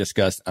else we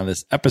discussed on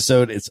this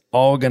episode. It's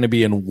all going to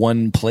be in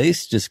one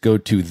place. Just go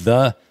to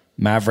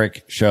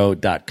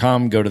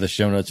themaverickshow.com. Go to the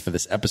show notes for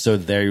this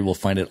episode. There you will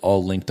find it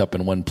all linked up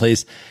in one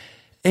place.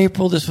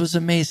 April, this was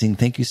amazing.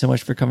 Thank you so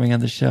much for coming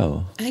on the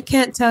show. I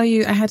can't tell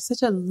you, I had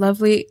such a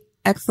lovely,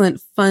 excellent,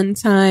 fun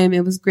time.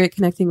 It was great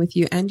connecting with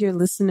you and your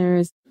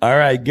listeners. All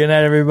right. Good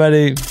night,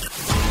 everybody.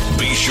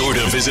 Be sure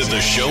to visit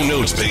the show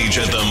notes page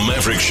at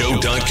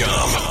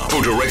themaverickshow.com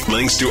for direct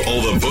links to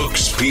all the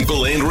books,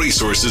 people, and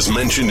resources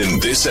mentioned in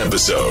this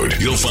episode.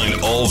 You'll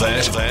find all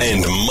that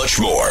and much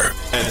more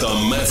at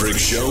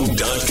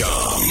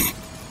themaverickshow.com.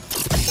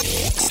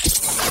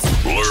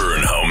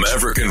 Learn how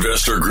Maverick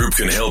Investor Group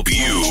can help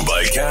you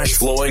buy cash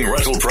flowing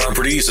rental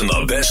properties in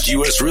the best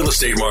U.S. real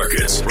estate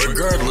markets,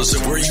 regardless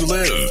of where you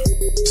live.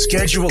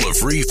 Schedule a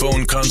free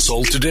phone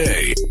consult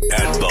today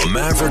at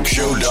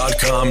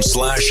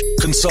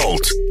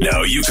themaverickshow.com/consult.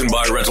 Now you can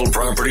buy rental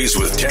properties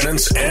with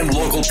tenants and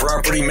local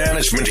property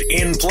management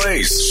in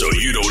place, so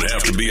you don't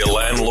have to be a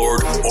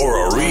landlord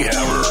or a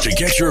rehabber. To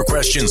get your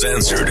questions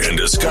answered and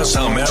discuss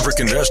how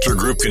Maverick Investor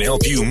Group can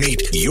help you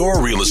meet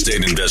your real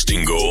estate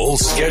investing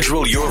goals,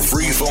 schedule your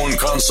free phone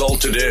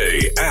consult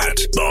today at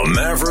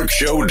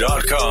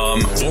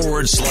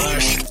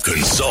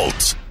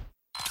themaverickshow.com/consult.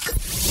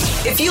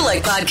 If you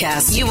like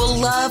podcasts, you will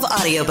love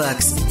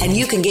audiobooks, and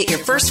you can get your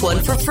first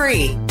one for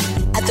free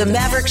at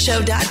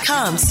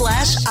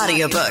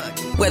themaverickshow.com/audiobook.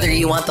 Whether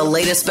you want the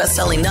latest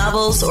best-selling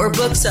novels or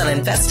books on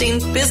investing,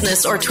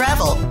 business, or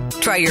travel,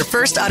 try your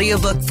first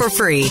audiobook for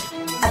free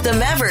at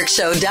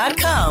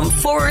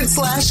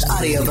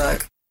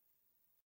themaverickshow.com/audiobook.